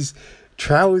would his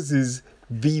trousers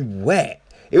be wet?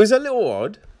 It was a little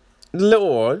odd,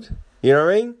 you know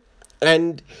what I mean?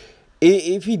 And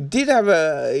if he did have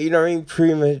a, you know what I mean,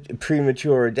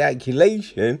 premature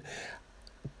ejaculation,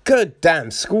 god damn,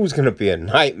 school's gonna be a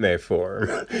nightmare for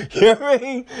him. You know what I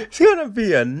mean? It's gonna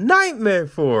be a nightmare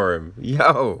for him.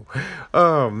 Yo,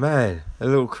 oh man, a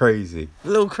little crazy.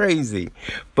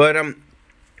 But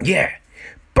yeah,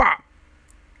 but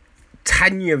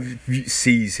Tanya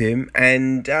sees him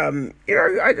and, you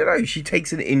know, I don't know, she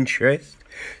takes an interest.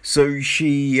 So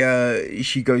she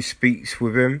goes speaks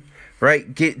with him,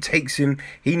 right? Takes him,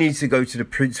 he needs to go to the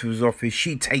principal's office.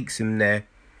 She takes him there,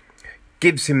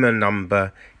 gives him a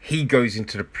number. He goes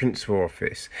into the principal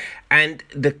office. And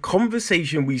the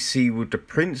conversation we see with the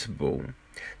principal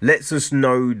lets us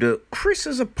know that Chris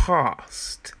has a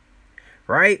past,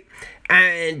 right?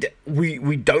 And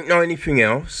we don't know anything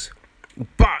else.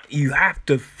 But you have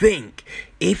to think,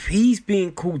 if he's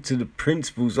being called to the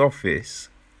principal's office,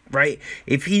 right?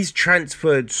 If he's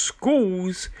transferred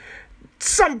schools,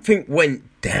 something went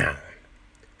down,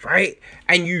 right?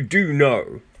 And you do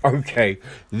know, okay,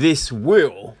 this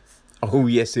will, oh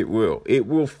yes it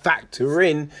will factor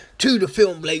in to the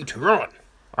film later on,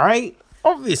 right?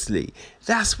 Obviously,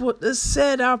 that's what the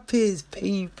setup is,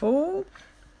 people.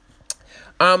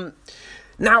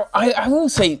 Now, I will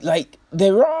say, like,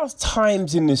 there are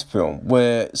times in this film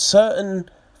where certain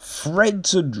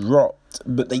threads are dropped,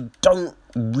 but they don't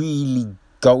really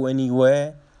go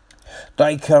anywhere.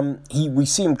 Like, we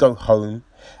see him go home,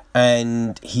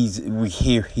 and we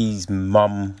hear his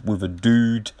mum with a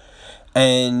dude,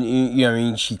 and, you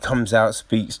know, she comes out,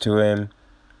 speaks to him.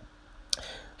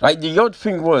 Like, the odd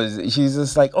thing was, she's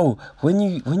just like, oh, when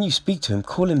you speak to him,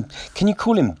 can you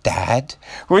call him Dad?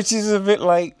 Which is a bit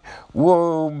like,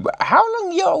 well, how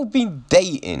long y'all been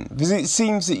dating? Because it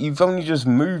seems that you've only just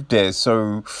moved there,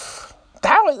 so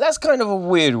that's kind of a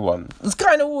weird one.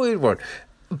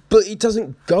 But it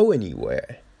doesn't go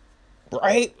anywhere,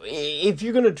 right? If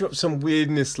you're going to drop some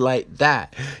weirdness like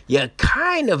that, you're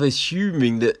kind of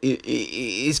assuming that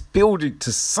it's building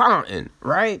to something,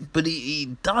 right? But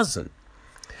it doesn't.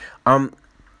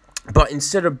 But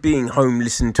instead of being home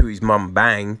listening to his mum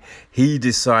bang, he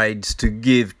decides to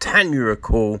give Tanya a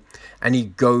call, and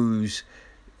he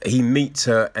meets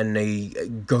her, and they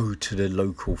go to the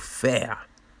local fair.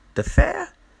 The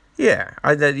fair? Yeah,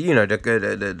 the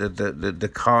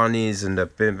carnies and the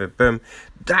bim.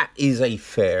 That is a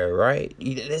fair, right?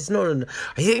 There's not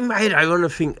in my head, I want to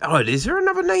think, oh, is there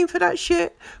another name for that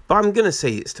shit? But I'm going to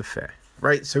say it's the fair,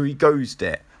 right? So he goes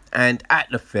there, and at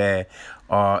the fair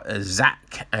are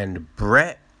Zach and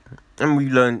Brett, and we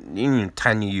learn,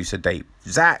 Tanya used to date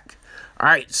Zach. All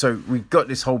right, so we've got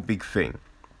this whole big thing,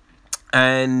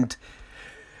 and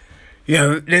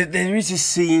there is a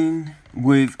scene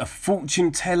with a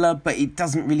fortune teller, but it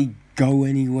doesn't really go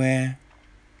anywhere.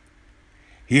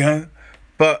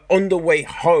 But on the way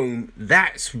home,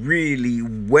 that's really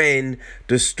when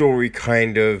the story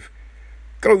kind of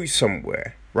goes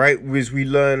somewhere, right? As we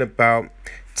learn about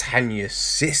Tanya's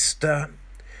sister,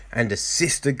 and the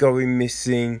sister going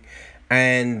missing,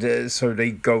 And so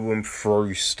they go and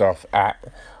throw stuff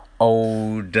at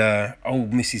old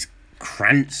Mrs.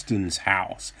 Cranston's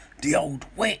house, the old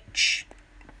witch.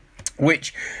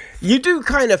 Which you do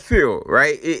kind of feel,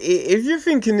 right? If you're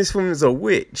thinking this woman's a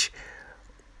witch,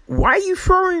 why are you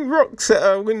throwing rocks at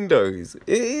her windows?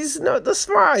 It's not the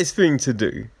smartest thing to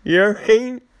do. You know what I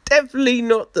mean? Definitely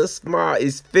not the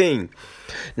smartest thing.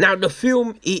 Now, the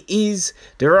film,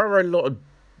 there are a lot of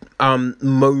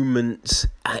moments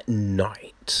at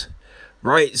night,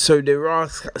 right? So there are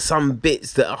some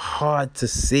bits that are hard to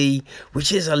see,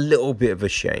 which is a little bit of a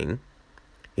shame,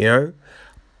 you know?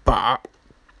 But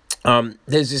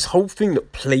there's this whole thing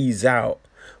that plays out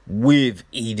with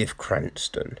Edith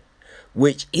Cranston,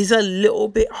 which is a little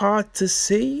bit hard to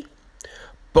see,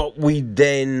 but we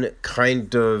then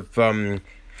kind of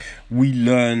we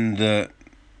learn that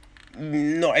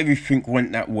not everything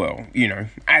went that well, you know.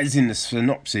 As in the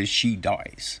synopsis, she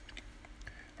dies,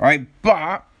 right?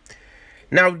 But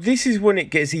now this is when it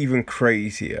gets even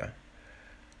crazier.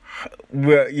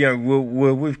 We're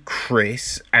with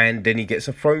Chris, and then he gets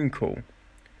a phone call,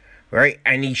 right?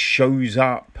 And he shows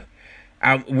up.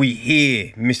 We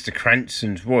hear Mr.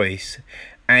 Cranston's voice,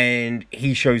 and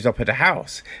he shows up at the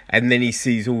house, and then he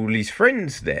sees all his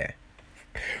friends there,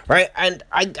 right? And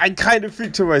I kind of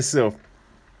think to myself,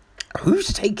 who's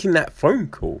taking that phone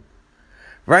call,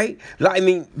 right? Like, I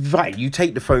mean, right, you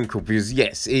take the phone call because,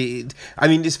 yes,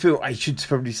 this film, I should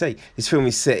probably say, this film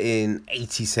is set in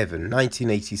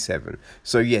 1987.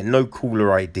 So, yeah, no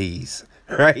caller IDs,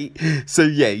 right? So,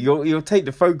 yeah, you'll take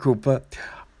the phone call, but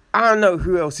I don't know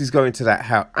who else is going to that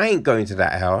house. I ain't going to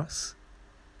that house.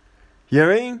 You know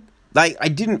what I mean? Like, I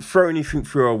didn't throw anything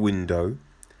through a window.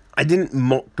 I didn't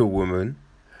mock the woman.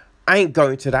 I ain't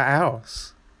going to that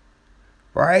house.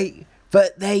 Right?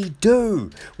 But they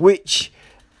do. Which,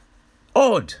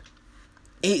 odd.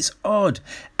 It's odd.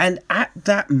 And at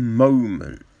that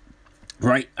moment,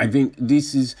 right, I think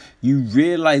you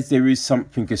realise there is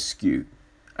something askew.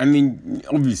 I mean,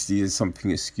 obviously there's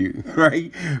something askew,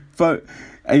 right? But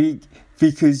I mean,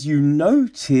 because you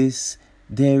notice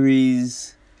there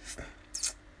is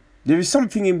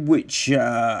something in which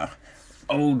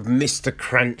old Mr.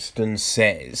 Cranston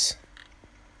says,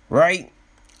 right?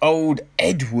 Old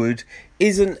Edward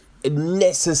isn't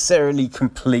necessarily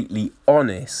completely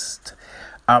honest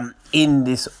in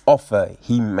this offer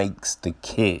he makes the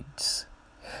kids.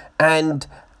 And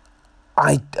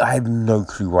I have no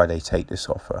clue why they take this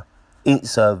offer.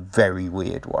 It's a very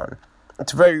weird one.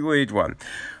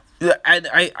 And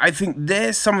I think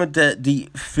there's some of the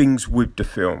things with the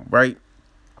film, right?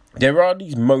 There are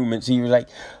these moments you're like,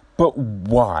 but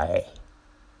why?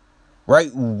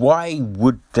 Right? Why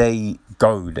would they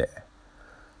go there?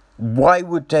 Why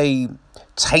would they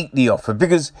take the offer?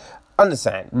 Because,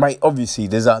 understand, right, obviously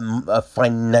there's a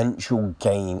financial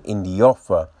gain in the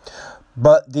offer,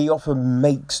 but the offer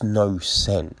makes no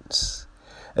sense,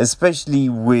 especially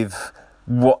with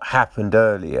what happened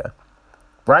earlier,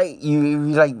 right? You're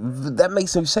like, that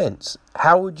makes no sense.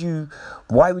 Why would you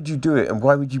do it, and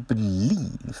why would you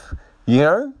believe, you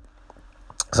know?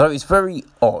 So it's very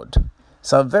odd.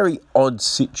 It's a very odd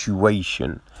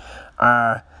situation.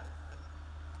 And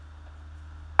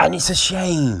it's a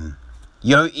shame.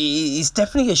 You know, it's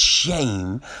definitely a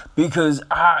shame because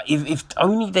if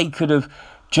only they could have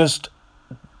just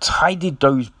tidied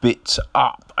those bits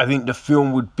up, I think the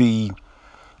film would be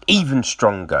even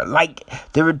stronger. Like,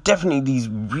 there are definitely these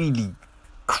really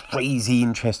crazy,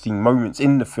 interesting moments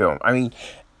in the film. I mean,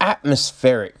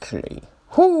 atmospherically,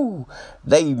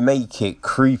 they make it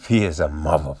creepy as a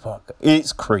motherfucker.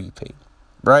 It's creepy,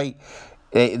 right?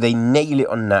 They nail it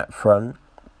on that front.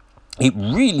 It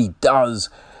really does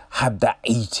have that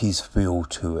 80s feel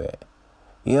to it.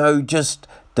 You know, just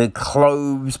the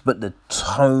clothes, but the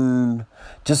tone,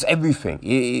 just everything.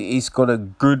 It's got a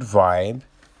good vibe,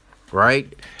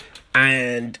 right?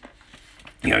 And,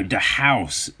 you know, that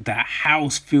house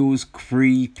feels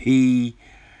creepy.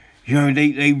 You know,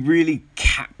 they really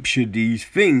capture these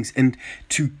things. And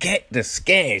to get the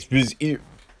scares, because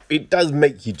it does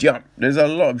make you jump. There's a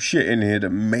lot of shit in here that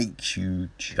makes you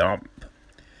jump.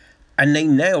 And they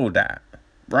nailed that,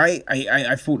 right?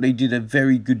 I thought they did a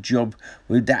very good job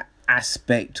with that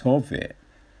aspect of it,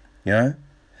 you know?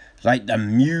 Like the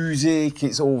music,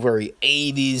 it's all very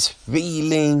 80s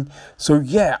feeling. So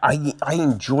yeah, I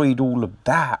enjoyed all of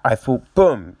that. I thought,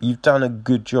 boom, you've done a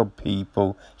good job,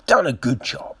 people. You've done a good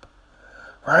job,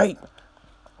 right?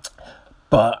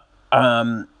 But,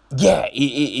 yeah,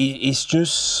 it's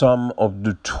just some of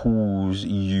the tools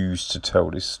used to tell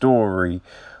this story,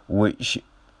 which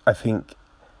I think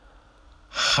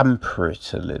hamper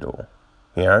it a little,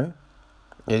 you know?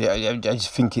 I just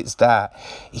think it's that.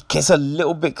 It gets a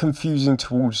little bit confusing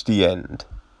towards the end.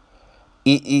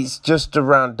 It's just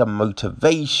around the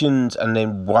motivations, and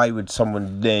then why would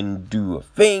someone then do a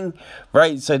thing,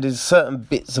 right? So there's certain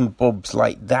bits and bobs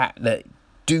like that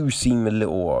do seem a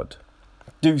little odd.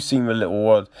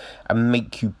 And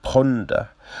make you ponder.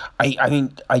 I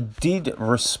mean, I did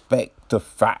respect the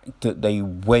fact that they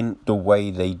went the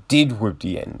way they did with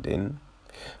the ending,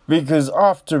 because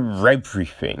after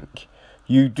everything,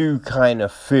 you do kind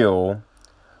of feel,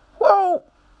 well,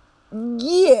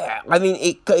 yeah. I mean,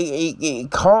 it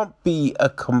can't be a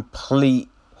complete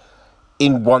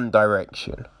in one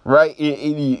direction, right?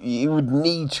 It would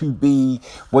need to be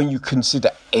when you consider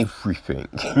everything.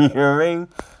 You know what I mean?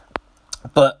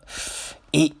 But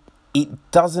it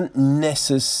doesn't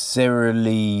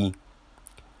necessarily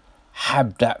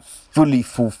have that fully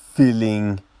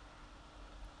fulfilling,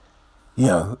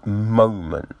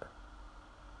 moment,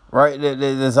 right?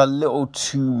 There's a little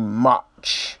too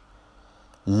much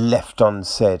left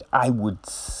unsaid, I would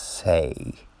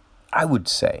say.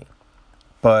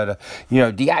 But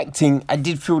the acting, I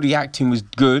did feel the acting was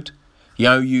good.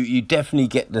 You definitely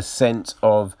get the sense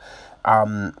of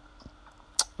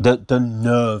the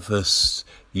nervous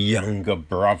younger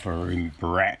brother in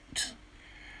Brett,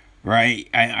 right?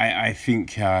 I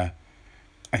think that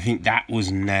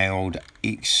was nailed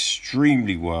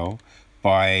extremely well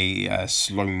by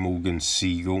Sloane Morgan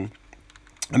Siegel.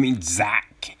 I mean,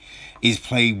 Zach is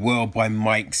played well by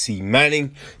Mike C.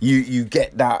 Manning. You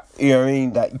get that,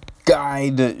 that guy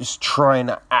that's trying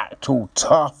to act all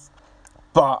tough,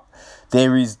 but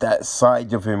there is that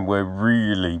side of him where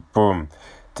really, boom,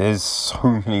 there's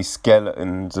so many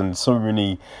skeletons and so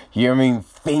many,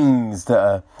 things that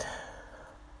are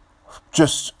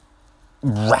just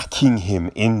racking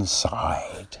him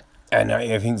inside. And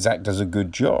I think Zach does a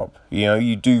good job.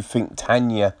 You do think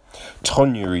Tonya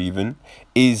even,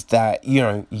 is that,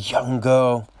 young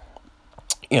girl.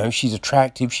 She's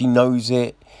attractive. She knows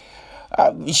it.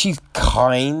 She's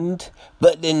kind.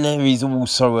 But then there is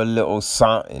also a little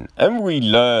something. And we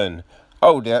learn,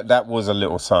 that was a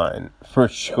little sign, for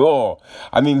sure.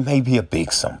 I mean, maybe a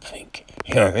big something.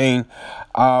 You know what I mean?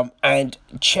 And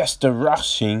Chester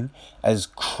Rushing as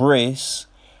Chris,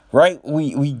 right?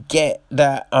 We get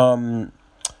that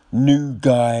new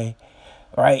guy,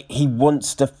 right? He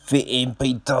wants to fit in, but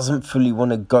he doesn't fully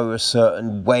want to go a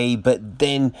certain way. But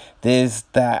then there's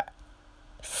that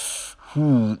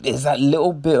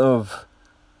little bit of,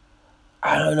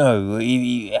 I don't know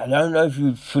if you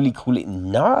would fully call it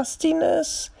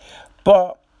nastiness,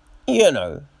 but,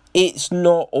 it's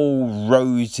not all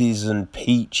roses and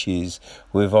peaches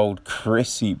with old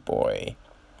Chrissy boy.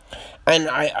 And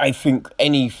I think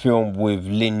any film with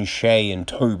Lin Shaye and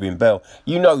Tobin Bell,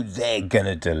 they're going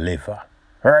to deliver,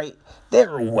 right?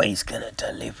 They're always going to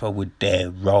deliver with their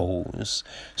roles.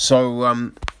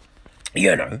 So,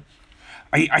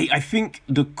 I think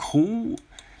the call,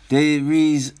 there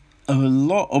is a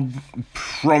lot of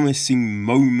promising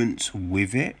moments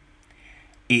with it.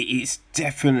 It's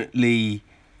definitely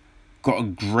got a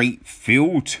great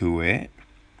feel to it.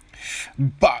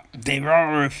 But there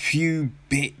are a few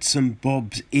bits and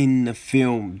bobs in the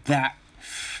film that,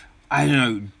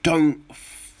 I don't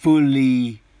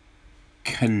fully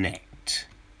connect.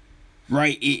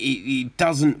 Right? It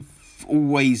doesn't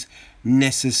always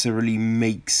necessarily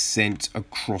make sense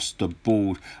across the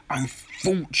board,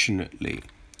 unfortunately.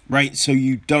 Right? So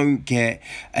you don't get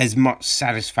as much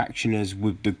satisfaction as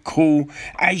with The Call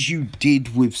as you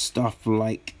did with stuff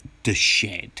like The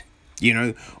Shed.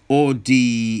 Or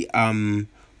the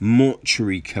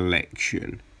Mortuary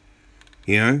Collection,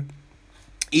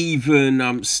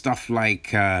 even stuff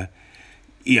like,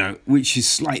 which is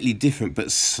slightly different,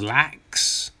 but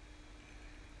Slacks,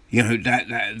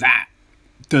 that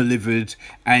delivered,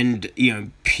 and,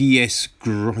 P.S.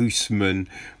 Grossman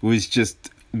was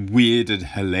just weird and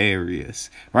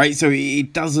hilarious, right? So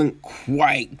it doesn't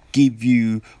quite give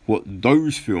you what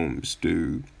those films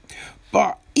do.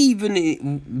 But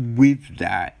even with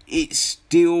that, it's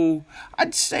still,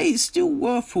 I'd say it's still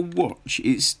worth a watch.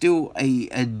 It's still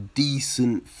a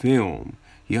decent film,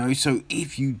 So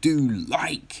if you do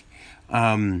like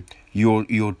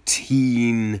your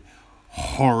teen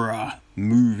horror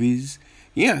movies,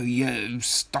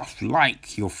 stuff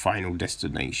like your Final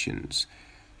Destinations,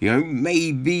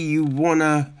 maybe you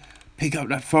wanna pick up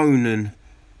that phone and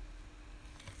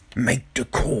make the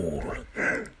call.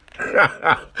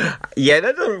 Yeah,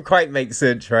 that doesn't quite make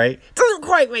sense, right? Doesn't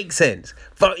quite make sense.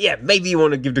 But yeah, maybe you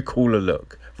want to give The Call a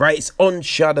look, right? It's on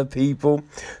Shudder, people.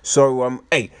 So,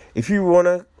 hey, if you want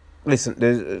to listen,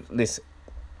 there's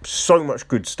so much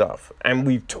good stuff, and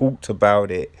we've talked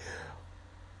about it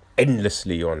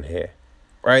endlessly on here,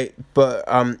 right? But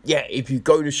yeah, if you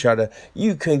go to Shudder,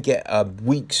 you can get a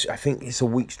week's, I think it's a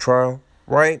week's trial,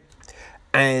 right?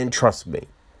 And trust me,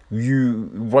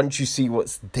 once you see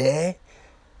what's there,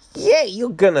 yeah, you're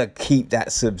gonna keep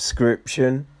that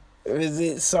subscription because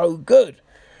it's so good.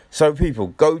 So people,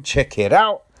 go check it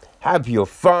out, have your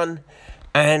fun,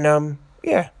 and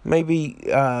yeah, maybe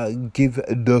give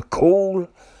The Call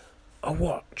a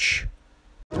watch.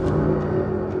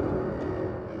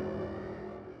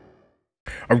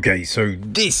 Okay, so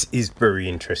this is very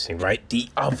interesting, right?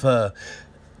 I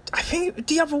think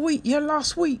the other week,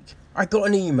 last week, I got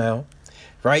an email,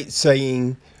 right,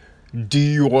 saying, do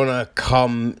you want to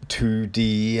come to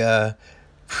the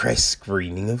press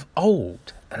screening of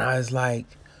Old? And I was like,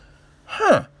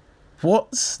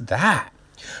 what's that?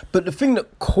 But the thing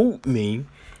that caught me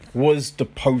was the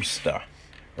poster,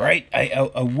 right?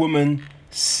 A woman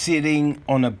sitting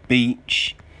on a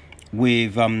beach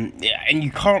with, and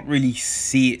you can't really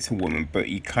see it's a woman, but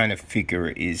you kind of figure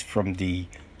it is from the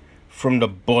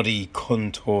body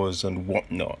contours and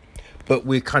whatnot. But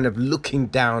we're kind of looking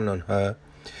down on her.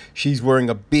 She's wearing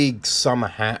a big summer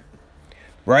hat,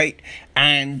 right?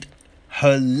 And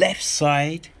her left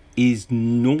side is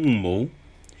normal,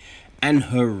 and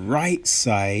her right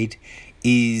side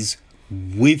is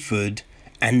withered,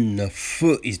 and the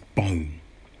foot is bone,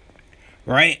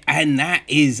 right? And that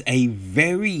is a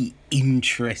very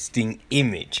interesting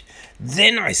image.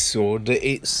 Then I saw that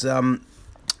it's from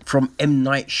M.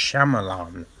 Night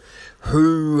Shyamalan,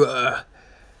 who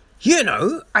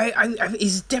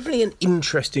is definitely an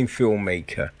interesting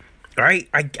filmmaker, right?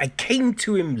 I came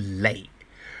to him late.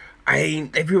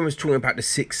 Everyone was talking about The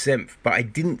Sixth Sense, but I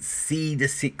didn't see The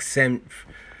Sixth Sense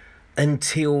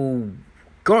until,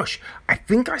 I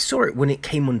think I saw it when it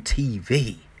came on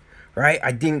TV, right?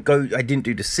 I didn't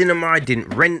do the cinema, I didn't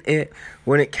rent it.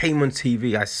 When it came on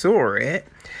TV, I saw it,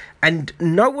 and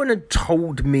no one had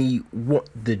told me what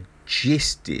the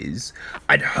gist is.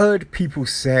 I'd heard people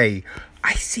say,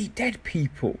 I see dead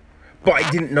people, but I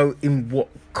didn't know in what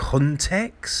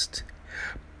context.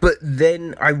 But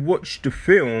then I watched the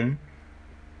film,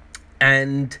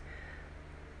 and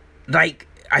like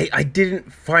I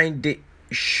didn't find it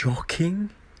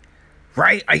shocking,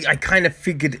 right? I kind of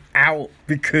figured out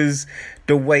because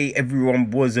the way everyone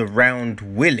was around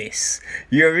Willis.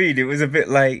 You know what I mean? It was a bit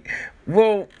like,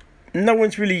 well, no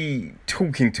one's really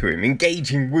talking to him,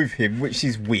 engaging with him, which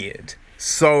is weird.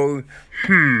 So,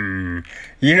 you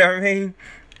know what I mean?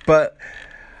 But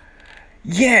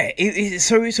yeah,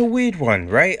 so it's a weird one,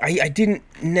 right? I didn't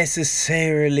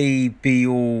necessarily be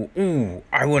all,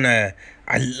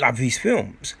 I love these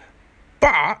films.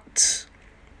 But,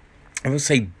 I will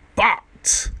say,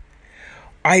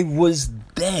 I was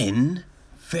then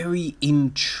very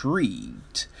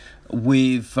intrigued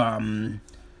with the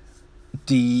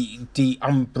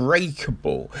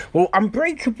Unbreakable. Well,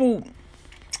 Unbreakable,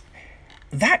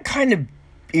 that kind of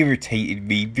irritated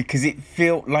me because it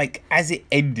felt like as it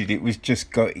ended it was just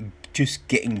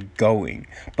getting going,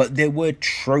 but there were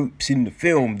tropes in the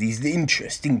film, these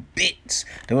interesting bits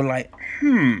that were like,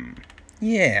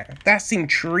 yeah, that's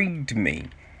intrigued me.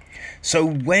 So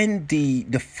when the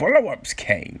follow-ups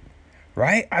came,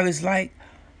 right, I was like,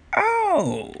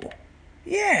 oh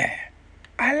yeah,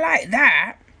 I like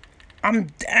that. I'm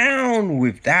down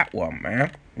with that one,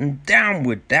 man. I'm down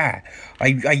with that.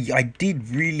 I did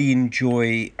really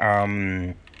enjoy, I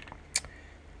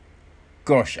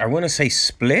want to say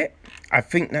Split. I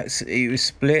think it was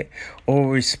Split, or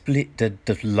was Split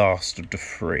the last of the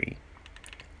three?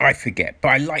 I forget, but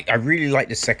I really like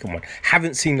the second one.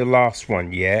 Haven't seen the last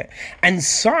one yet. And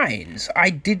Signs, I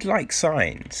did like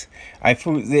Signs. I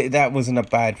thought that wasn't a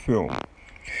bad film.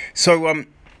 So, I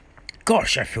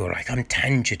feel like I'm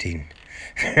tangenting.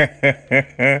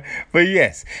 But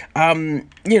yes,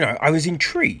 I was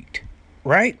intrigued,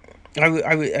 right?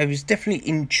 I was definitely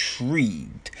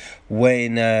intrigued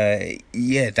when,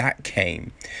 that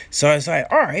came. So I was like,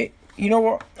 all right, you know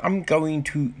what? I'm going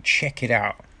to check it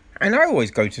out. And I always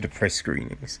go to the press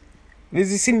screenings.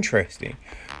 It's interesting,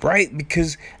 right?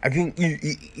 Because I think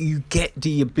you get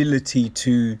the ability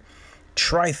to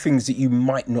try things that you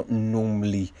might not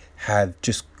normally have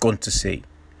just gone to see.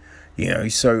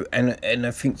 So, and I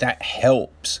think that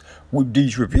helps with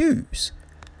these reviews,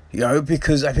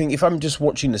 because I think if I'm just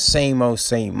watching the same old,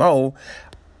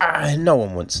 no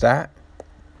one wants that,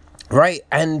 right?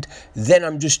 And then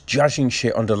I'm just judging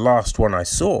shit on the last one I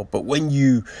saw. But when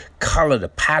you colour the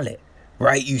palette,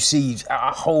 right, you see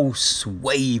a whole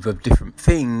swathe of different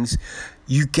things,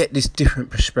 you get this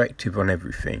different perspective on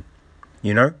everything,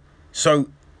 So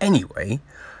anyway,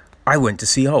 I went to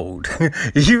see Old.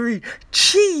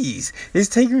 Jeez, it's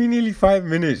taken me nearly 5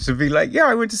 minutes to be like, yeah,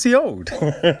 I went to see Old.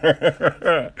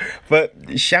 But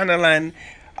Shyamalan,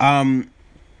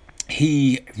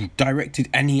 he directed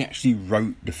and he actually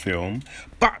wrote the film,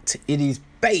 but it is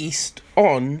based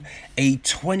on a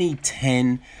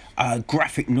 2010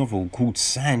 graphic novel called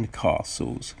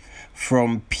Sandcastles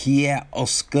from Pierre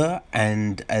Oscar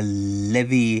and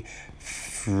Levi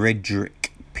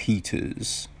Frederick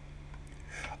Peters.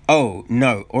 Oh,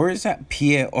 no, or is that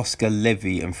Pierre Oscar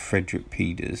Levy and Frederick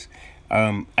Peters?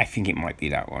 I think it might be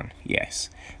that one, yes.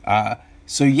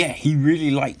 So yeah, he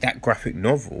really liked that graphic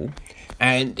novel,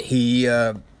 and he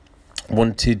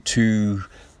wanted to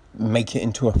make it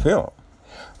into a film,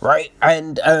 right?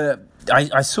 And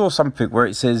I saw something where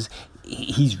it says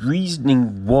his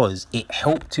reasoning was it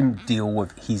helped him deal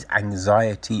with his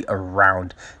anxiety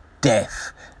around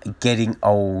death, getting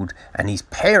old, and his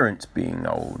parents being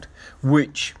old,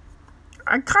 which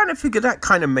I kind of figure that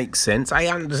kind of makes sense.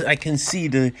 I can see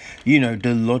the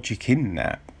logic in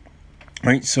that.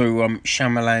 Right, so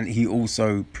Shyamalan, he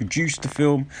also produced the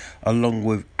film along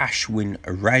with Ashwin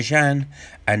Rajan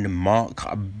and Mark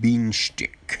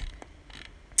Beinstick.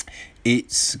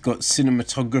 It's got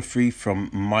cinematography from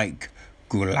Mike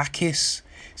Goulakis.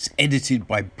 It's edited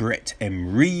by Brett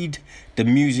M. Reed. The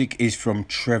music is from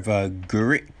Trevor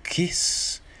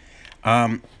Gurikis.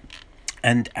 And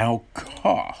our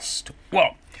cast.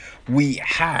 Well, we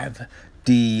have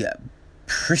the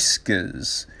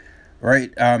Priskers,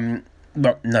 right?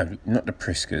 No, not the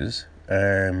Priskers.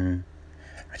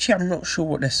 Actually, I'm not sure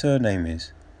what their surname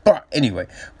is. But anyway,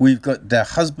 we've got the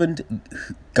husband,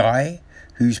 Guy,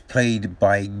 who's played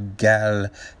by Gal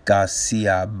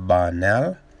Garcia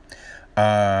Bernal.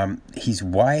 His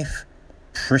wife,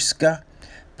 Priska,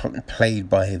 played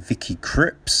by Vicky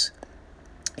Krieps.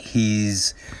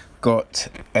 He's got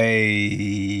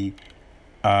a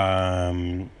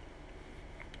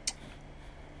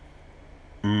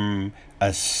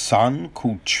son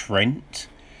called Trent,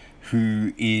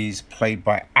 who is played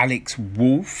by Alex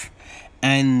Wolff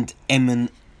and Eamon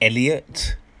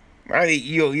Elliott.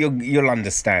 You'll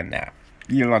understand that.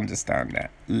 You'll understand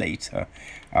that later,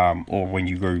 or when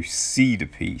you go see the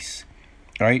piece,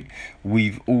 right?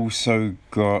 We've also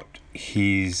got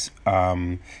his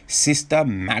sister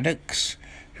Maddox,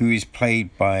 who is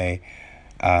played by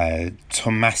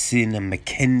Thomasin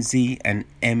McKenzie and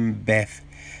M. Beth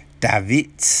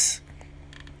Davids.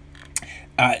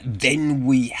 Then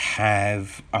we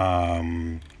have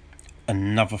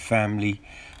another family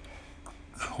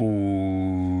called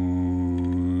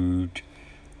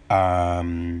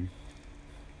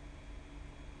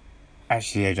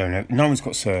actually, I don't know. No one's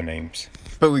got surnames.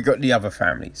 But we got the other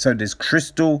family. So there's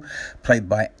Crystal, played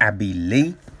by Abby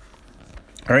Lee.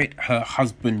 All right, her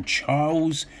husband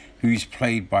Charles, who's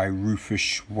played by Rufus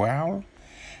Schwal,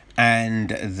 and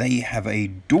they have a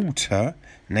daughter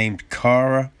named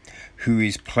Cara, who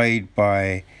is played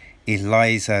by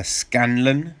Eliza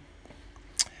Scanlon,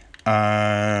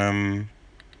 and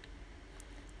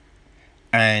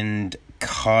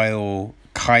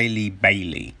Kylie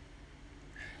Bailey,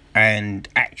 and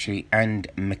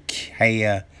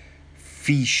Micaiah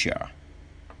Fisher.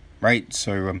 Right,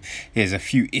 so there's a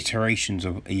few iterations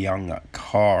of a young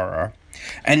Cara,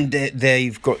 and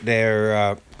they've got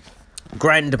their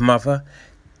grandmother,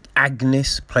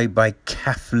 Agnes, played by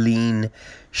Kathleen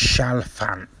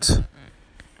Chalfant.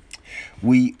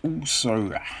 We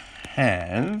also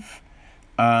have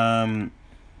a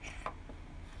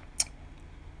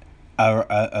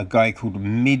guy called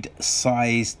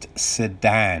Mid-Sized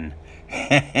Sedan.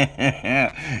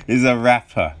 He's a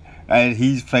rapper. And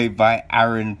he's played by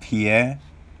Aaron Pierre.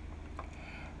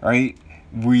 Right?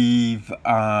 We've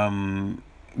got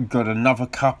another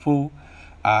couple.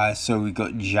 So we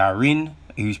got Jarin,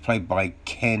 who's played by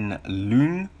Ken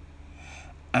Loon.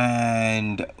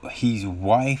 And his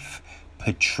wife,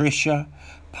 Patricia,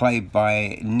 played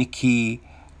by Nikki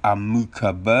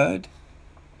Amuka Bird.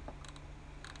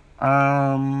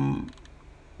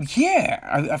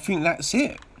 Yeah, I think that's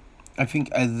it. I think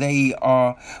they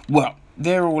are... Well,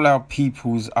 they're all our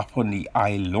peoples up on the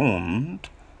island.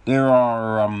 There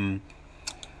are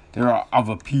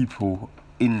other people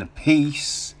in the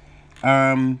piece.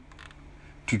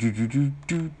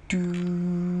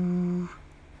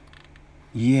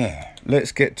 Yeah,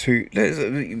 let's get to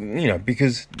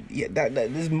because that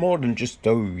there's more than just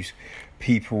those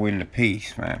people in the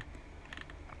piece, man.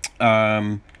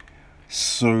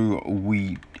 So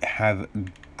we have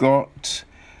got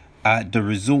the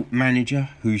resort manager,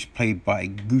 who's played by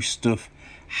Gustav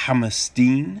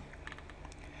Hammerstein.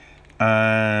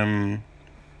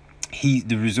 He's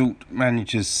the resort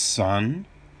manager's son.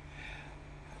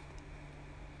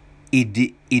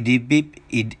 Idlib,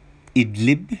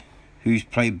 who's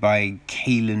played by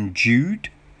Kaylan Jude.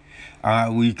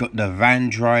 We've got the van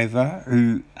driver,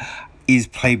 who is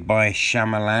played by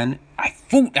Shyamalan. I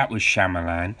thought that was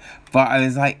Shyamalan, but I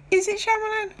was like, is it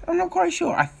Shyamalan? I'm not quite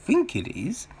sure. I think it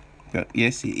is. But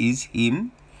yes, it is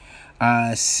him.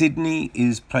 Sydney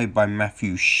is played by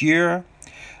Matthew Shearer.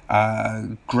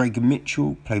 Greg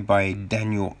Mitchell, played by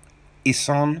Daniel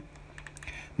Isson.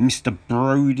 Mr.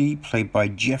 Brody, played by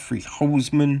Jeffrey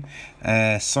Holzman.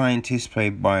 Scientist,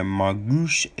 played by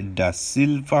Margush da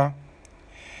Silva.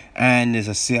 And there's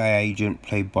a CIA agent,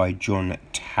 played by John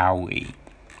Towie.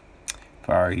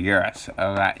 Yes,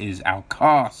 that is our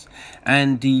cast.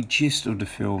 And the gist of the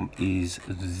film is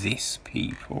this,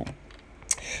 people.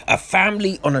 A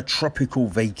family on a tropical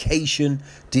vacation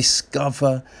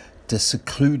discover the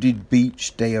secluded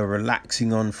beach they are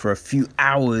relaxing on for a few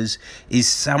hours is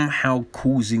somehow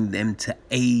causing them to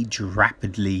age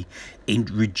rapidly, in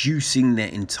reducing their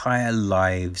entire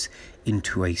lives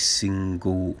into a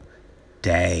single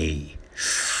day.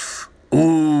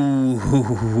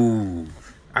 Ooh,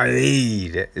 I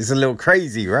mean, it's a little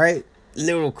crazy, right? A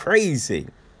little crazy.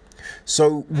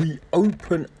 So we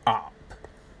open up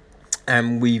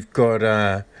and we've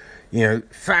got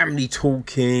family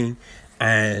talking,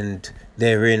 and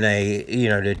they're in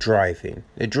they're driving,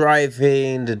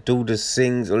 the daughter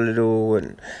sings a little,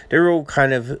 and they're all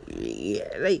kind of,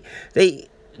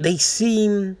 they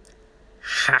seem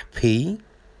happy,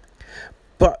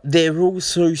 but there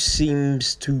also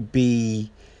seems to be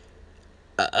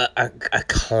a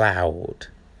cloud,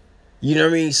 you know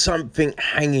what I mean, something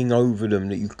hanging over them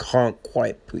that you can't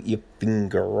quite put your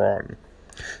finger on.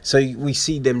 So we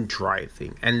see them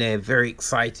driving, and they're very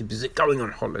excited because they're going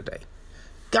on holiday,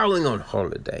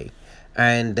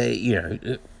 and they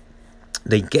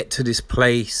get to this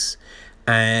place,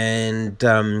 and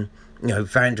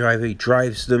van driver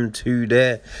drives them to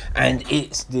there, and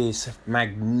it's this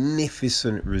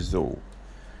magnificent resort.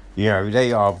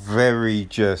 They are very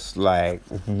just like,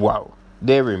 wow,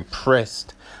 they're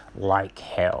impressed like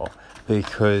hell,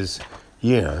 because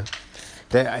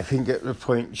I think at the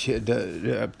point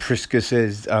Priska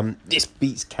says, this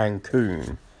beats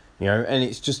Cancun, and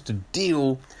it's just a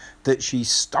deal that she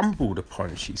stumbled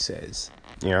upon, she says,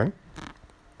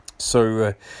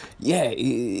 So,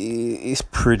 it's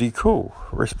pretty cool.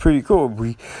 It's pretty cool.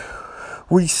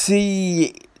 We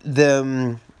see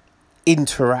them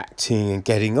interacting and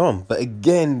getting on, but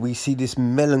again, we see this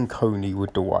melancholy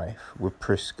with the wife, with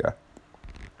Priska,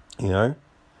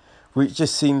 which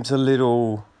just seems a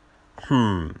little...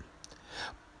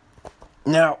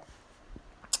 Now,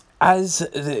 as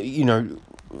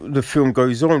the film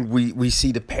goes on, we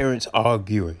see the parents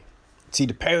arguing.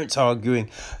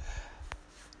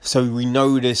 So we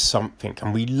know there's something,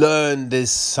 and we learn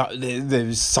there's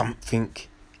something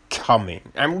coming,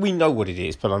 and we know what it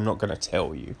is, but I'm not going to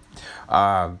tell you.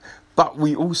 But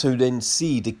we also then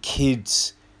see the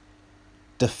kids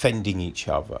defending each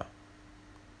other.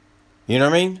 You know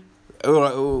what I mean?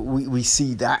 We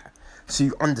see that. So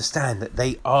you understand that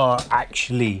they are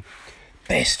actually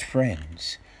best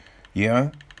friends,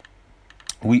 We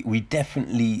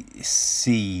definitely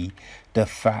see the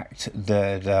fact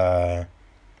that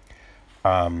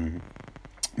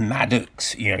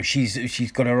Maddox,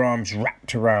 she's got her arms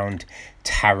wrapped around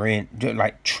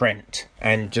Trent,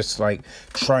 and just like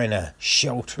trying to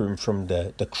shelter him from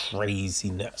the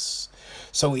craziness.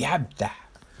 So we have that,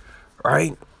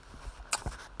 right?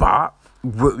 But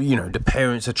the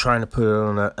parents are trying to put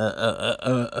on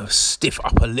a stiff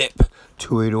upper lip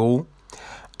to it all.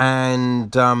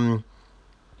 And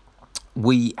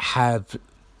we have,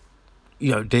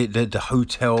 the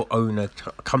hotel owner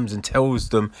comes and tells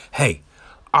them, hey,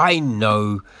 I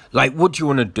know, what do you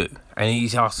want to do? And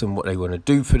he's asked them what they want to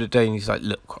do for the day. And he's like,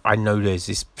 look, I know there's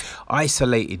this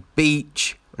isolated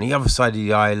beach on the other side of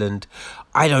the island.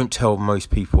 I don't tell most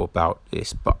people about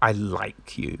this, but I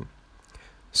like you.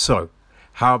 So,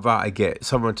 how about I get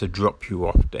someone to drop you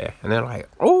off there? And they're like,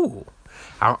 oh,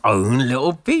 our own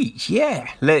little beach.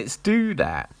 Yeah, let's do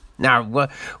that. Now,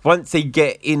 once they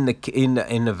get in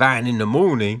the van in the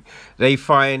morning, they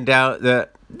find out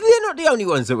that they're not the only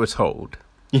ones that were told.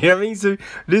 You know what I mean? So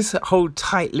this whole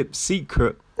tight-lipped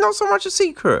secret, not so much a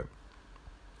secret,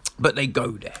 but they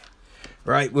go there,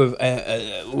 right, with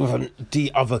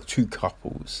the other two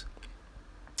couples.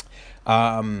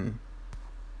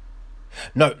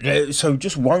 No, so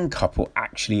just one couple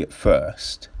actually at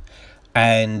first,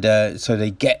 and so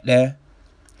they get there,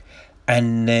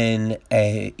 and then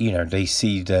they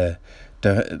see the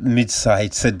the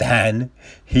mid-size sedan.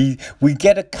 We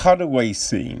get a cutaway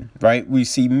scene, right? We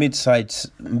see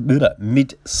mid-size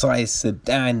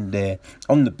sedan there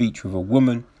on the beach with a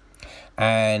woman,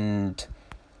 and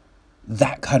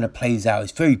that kind of plays out.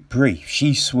 It's very brief.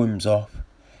 She swims off,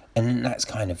 and then that's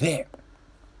kind of it,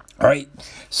 right?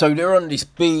 So they're on this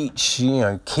beach,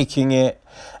 kicking it,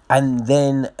 and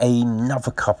then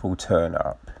another couple turn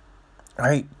up,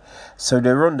 right? So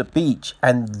they're on the beach,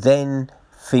 and then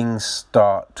things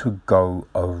start to go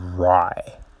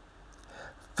awry.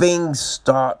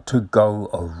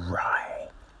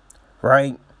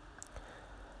 Right?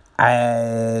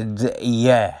 And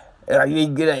yeah,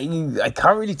 I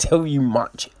can't really tell you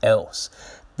much else,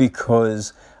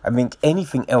 because I think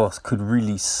anything else could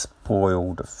really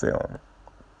spoil the film.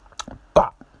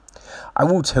 But I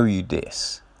will tell you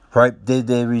this, right?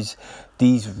 There is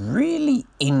these really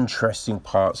interesting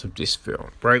parts of this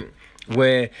film, right?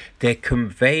 Where they're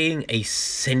conveying a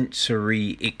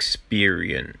sensory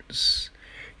experience,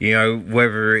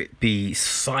 whether it be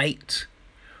sight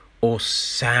or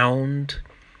sound,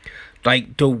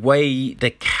 like the way the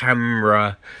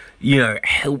camera,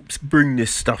 helps bring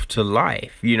this stuff to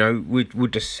life,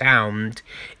 with the sound,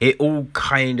 it all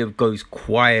kind of goes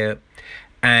quiet,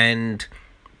 and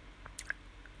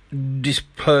this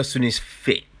person is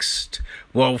fixed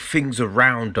while things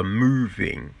around are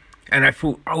moving. And I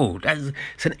thought,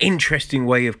 it's an interesting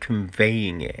way of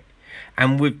conveying it.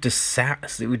 And with the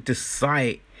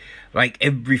sight, like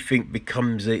everything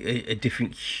becomes a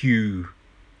different hue,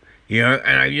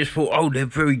 and I just thought, they're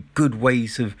very good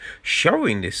ways of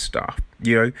showing this stuff,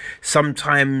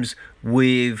 sometimes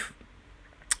with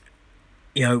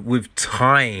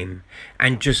time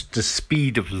and just the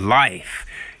speed of life,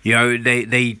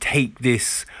 they take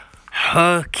this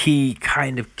herky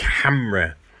kind of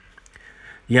camera,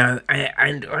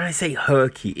 and when I say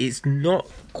herky, it's not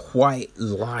quite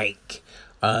like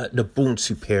the Bourne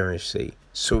Supremacy.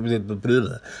 So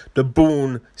the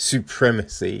Bourne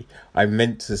Supremacy, I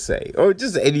meant to say, or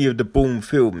just any of the Bourne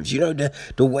films. The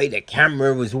way the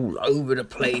camera was all over the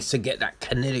place to get that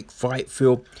kinetic fight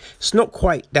feel. It's not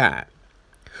quite that.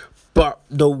 But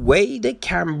the way the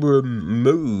camera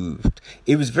moved,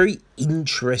 it was very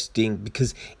interesting,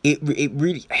 because it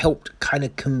really helped kind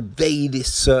of convey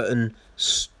this certain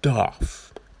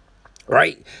stuff,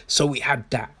 right? So we had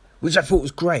that, which I thought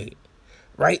was great,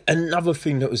 right? Another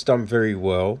thing that was done very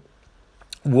well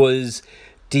was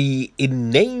the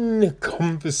inane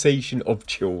conversation of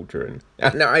children.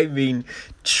 And I mean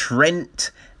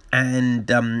Trent and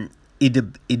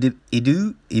Idu,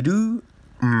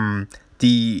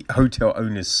 the hotel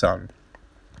owner's son,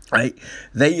 right?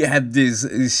 They have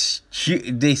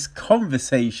this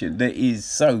conversation that is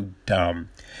so dumb,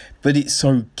 but it's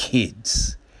so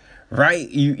kids, right?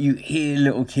 You hear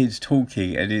little kids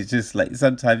talking, and it's just like,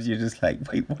 sometimes you're just like,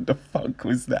 wait, what the fuck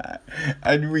was that?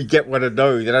 And we get one of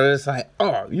those, and I'm just like,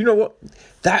 you know what?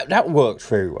 That worked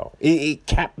very well. It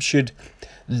captured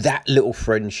that little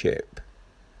friendship,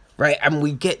 right? And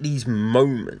we get these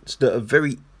moments that are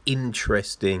very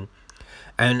interesting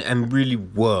and really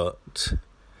worked,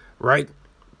 right?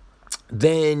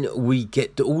 Then we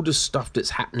get all the stuff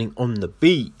that's happening on the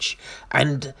beach,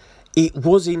 and it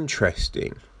was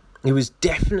interesting. It was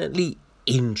definitely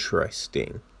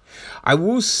interesting. I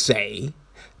will say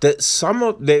that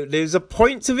there's a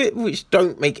point of it which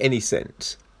don't make any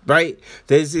sense, right?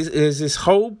 There's this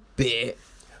whole bit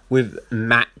with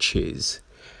matches,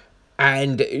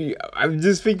 and I'm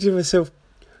just thinking to myself,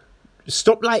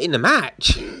 stop lighting the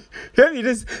match.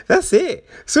 That's it.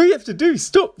 So you have to do,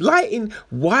 stop lighting.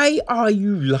 Why are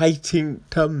you lighting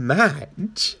the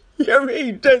match?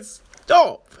 Just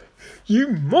stop, you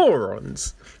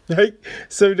morons. Right?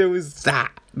 So there was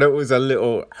that. There was a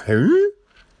little.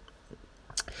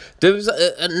 There was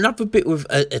another bit with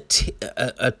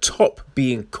a top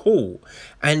being cool,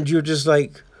 and you're just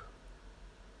like,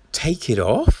 take it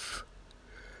off.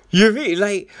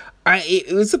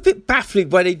 It was a bit baffling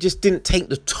why they just didn't take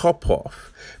the top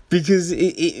off, because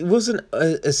it wasn't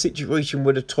a situation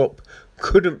where the top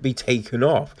couldn't be taken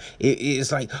off.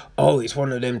 It's like, it's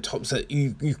one of them tops that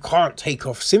you can't take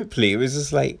off simply. It was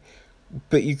just like,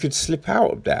 but you could slip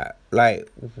out of that. Like,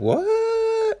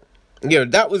 what?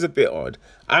 That was a bit odd.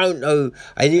 I don't know.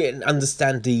 I didn't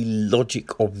understand the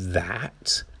logic of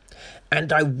that.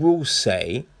 And I will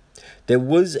say,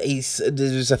 there's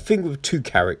a thing with two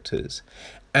characters,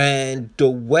 and the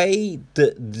way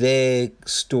that their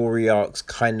story arcs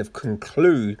kind of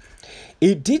conclude,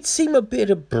 it did seem a bit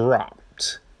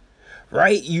abrupt,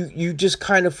 right? You just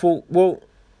kind of thought, well,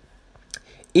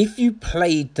 if you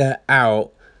played that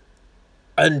out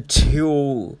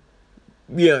until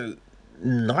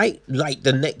night, like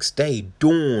the next day,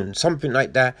 dawn, something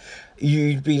like that,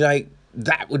 you'd be like,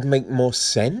 that would make more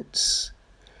sense,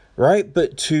 right?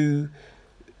 But to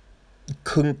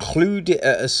conclude it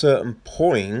at a certain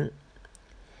point,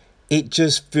 it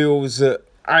just feels that,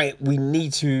 all right, we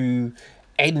need to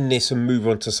end this and move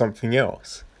on to something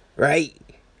else, right?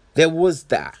 There was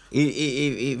that.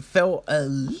 It felt a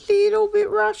little bit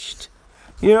rushed,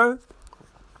 you know?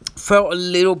 Felt a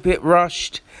little bit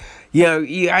rushed. You know,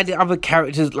 you had other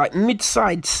characters, like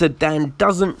Mid-Side Sedan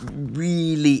doesn't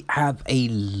really have a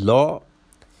lot.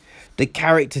 The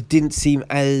character didn't seem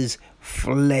as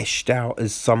fleshed out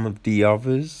as some of the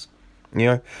others, you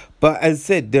know. But as I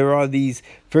said, there are these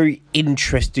very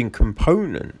interesting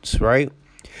components, right?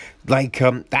 Like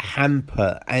the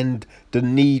hamper and the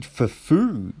need for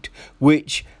food,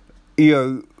 which, you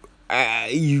know,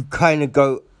 you kind of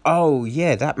go, oh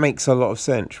yeah, that makes a lot of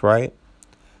sense, right?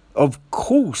 Of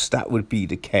course that would be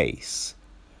the case,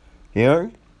 you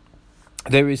know.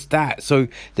 There is that. So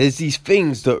there's these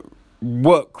things that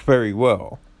work very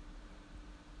well.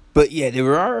 But yeah,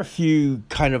 there are a few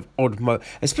kind of odd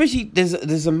especially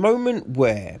there's a moment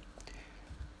where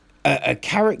a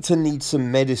character needs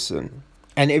some medicine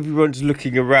and everyone's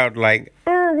looking around like,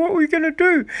 oh, what are we gonna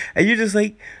do? And you're just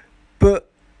like, but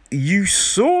you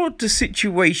saw the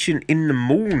situation in the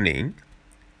morning,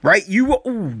 right? You were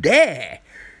all there.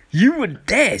 You were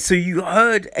there, so you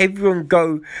heard everyone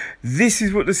go, this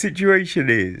is what the situation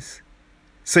is.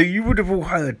 So you would have all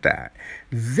heard that.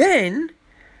 Then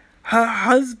her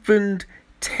husband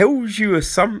tells you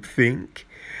something.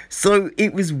 So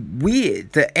it was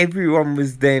weird that everyone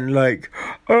was then like,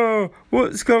 oh,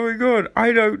 what's going on?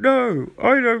 I don't know.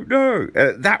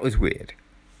 That was weird.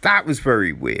 That was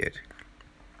very weird.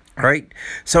 Right?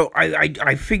 So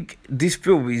I think this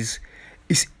film is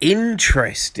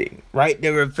interesting, right?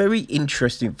 There are very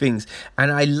interesting things,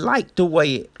 and I did like the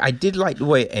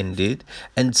way it ended,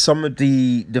 and some of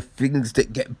the things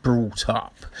that get brought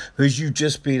up, because you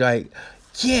just be like,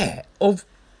 yeah, of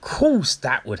course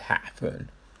that would happen,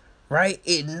 right?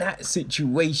 In that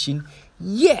situation,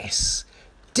 yes,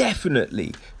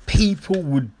 definitely, people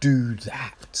would do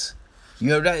that.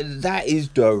 You know, that is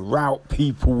the route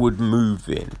people would move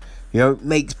in. You know, it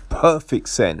makes perfect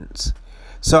sense.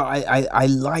 So I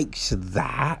liked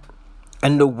that,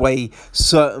 and the way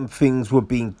certain things were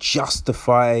being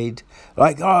justified,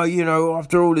 like, oh, you know,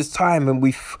 after all this time, and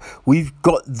we've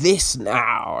got this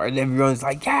now, and everyone's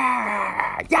like,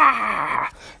 yeah.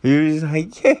 You're just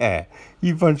like, yeah,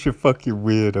 you bunch of fucking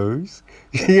weirdos.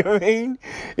 You know what I mean?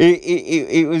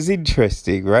 It was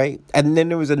interesting, right? And then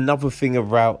there was another thing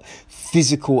about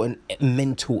physical and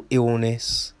mental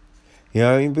illness. You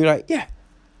know, you'd be like,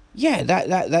 yeah,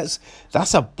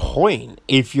 that's a point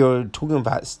if you're talking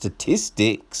about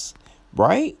statistics,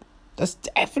 right? That's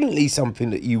definitely something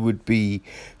that you would be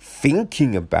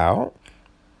thinking about,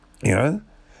 you know?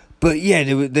 But yeah,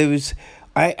 there was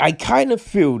I kind of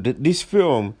feel that this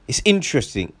film is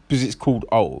interesting because it's called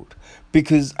Old.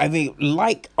 Because I think,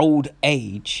 like Old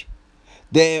Age,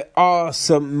 there are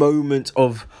some moments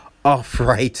of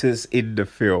arthritis in the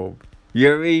film. You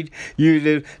know what I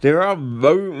mean? There are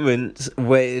moments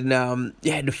when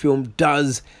the film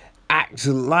does act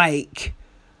like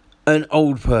an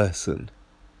old person.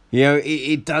 You know,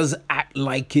 it does act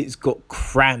like it's got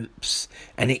cramps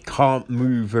and it can't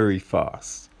move very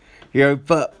fast. You know,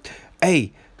 but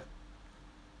hey,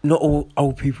 not all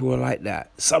old people are like that.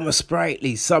 Some are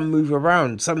sprightly, some move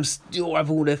around, some still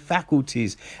have all their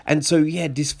faculties. And so, yeah,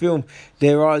 this film,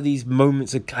 there are these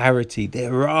moments of clarity.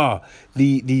 There are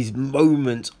these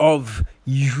moments of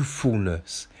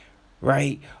youthfulness,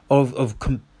 right? Of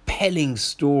compelling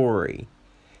story,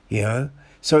 you know?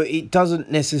 So it doesn't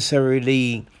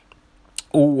necessarily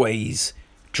always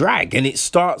drag, and it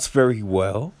starts very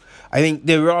well. I think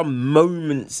there are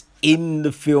moments in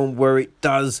the film where it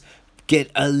does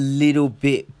get a little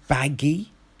bit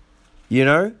baggy, you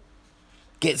know?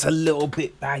 Gets a little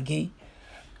bit baggy.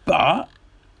 But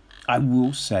I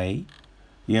will say,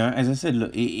 you know, as I said,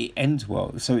 look, it ends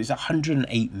well. So it's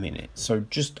 108 minutes. So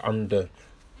just under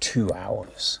 2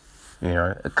 hours, you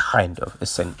know, kind of,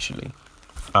 essentially.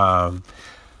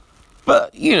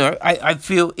 But, you know, I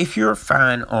feel if you're a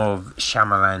fan of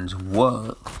Shyamalan's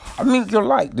work, I mean, you'll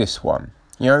like this one.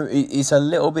 You know, it's a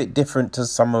little bit different to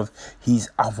some of his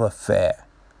other fare.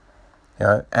 You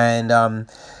know, and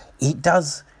it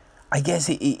does, I guess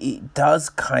it does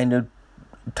kind of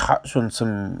touch on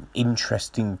some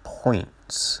interesting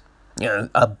points, you know,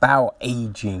 about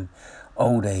aging,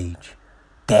 old age,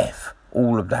 death,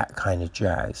 all of that kind of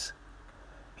jazz.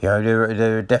 You know,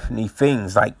 there are definitely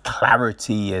things like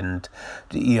clarity and,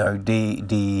 you know,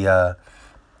 the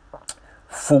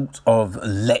thought of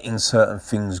letting certain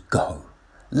things go.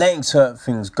 Letting certain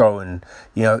things go and,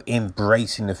 you know,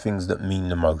 embracing the things that mean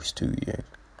the most to you.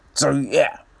 So,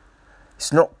 yeah,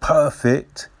 it's not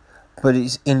perfect, but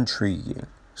it's intriguing.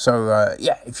 So,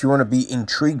 yeah, if you want to be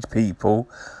intrigued, people,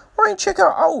 why don't you check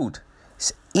out Old?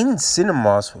 It's in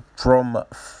cinemas from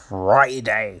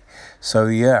Friday. So,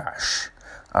 yeah,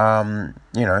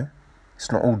 you know, it's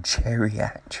not all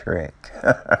geriatric.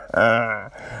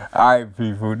 Alright,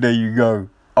 people, there you go.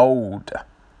 Old.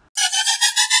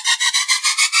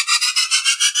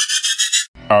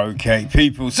 Okay,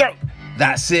 people, so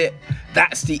that's it.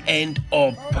 That's the end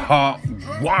of part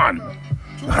 1.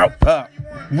 But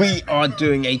we are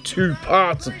doing a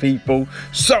 2-parter, people.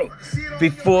 So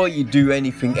before you do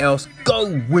anything else,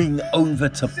 go wing over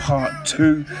to part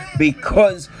 2,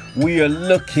 because we are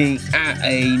looking at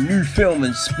a new film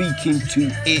and speaking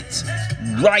to its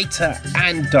writer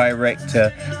and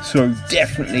director. So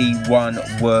definitely one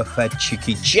worth a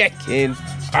cheeky check-in.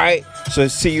 Alright, so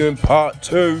see you in part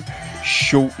 2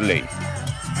 shortly.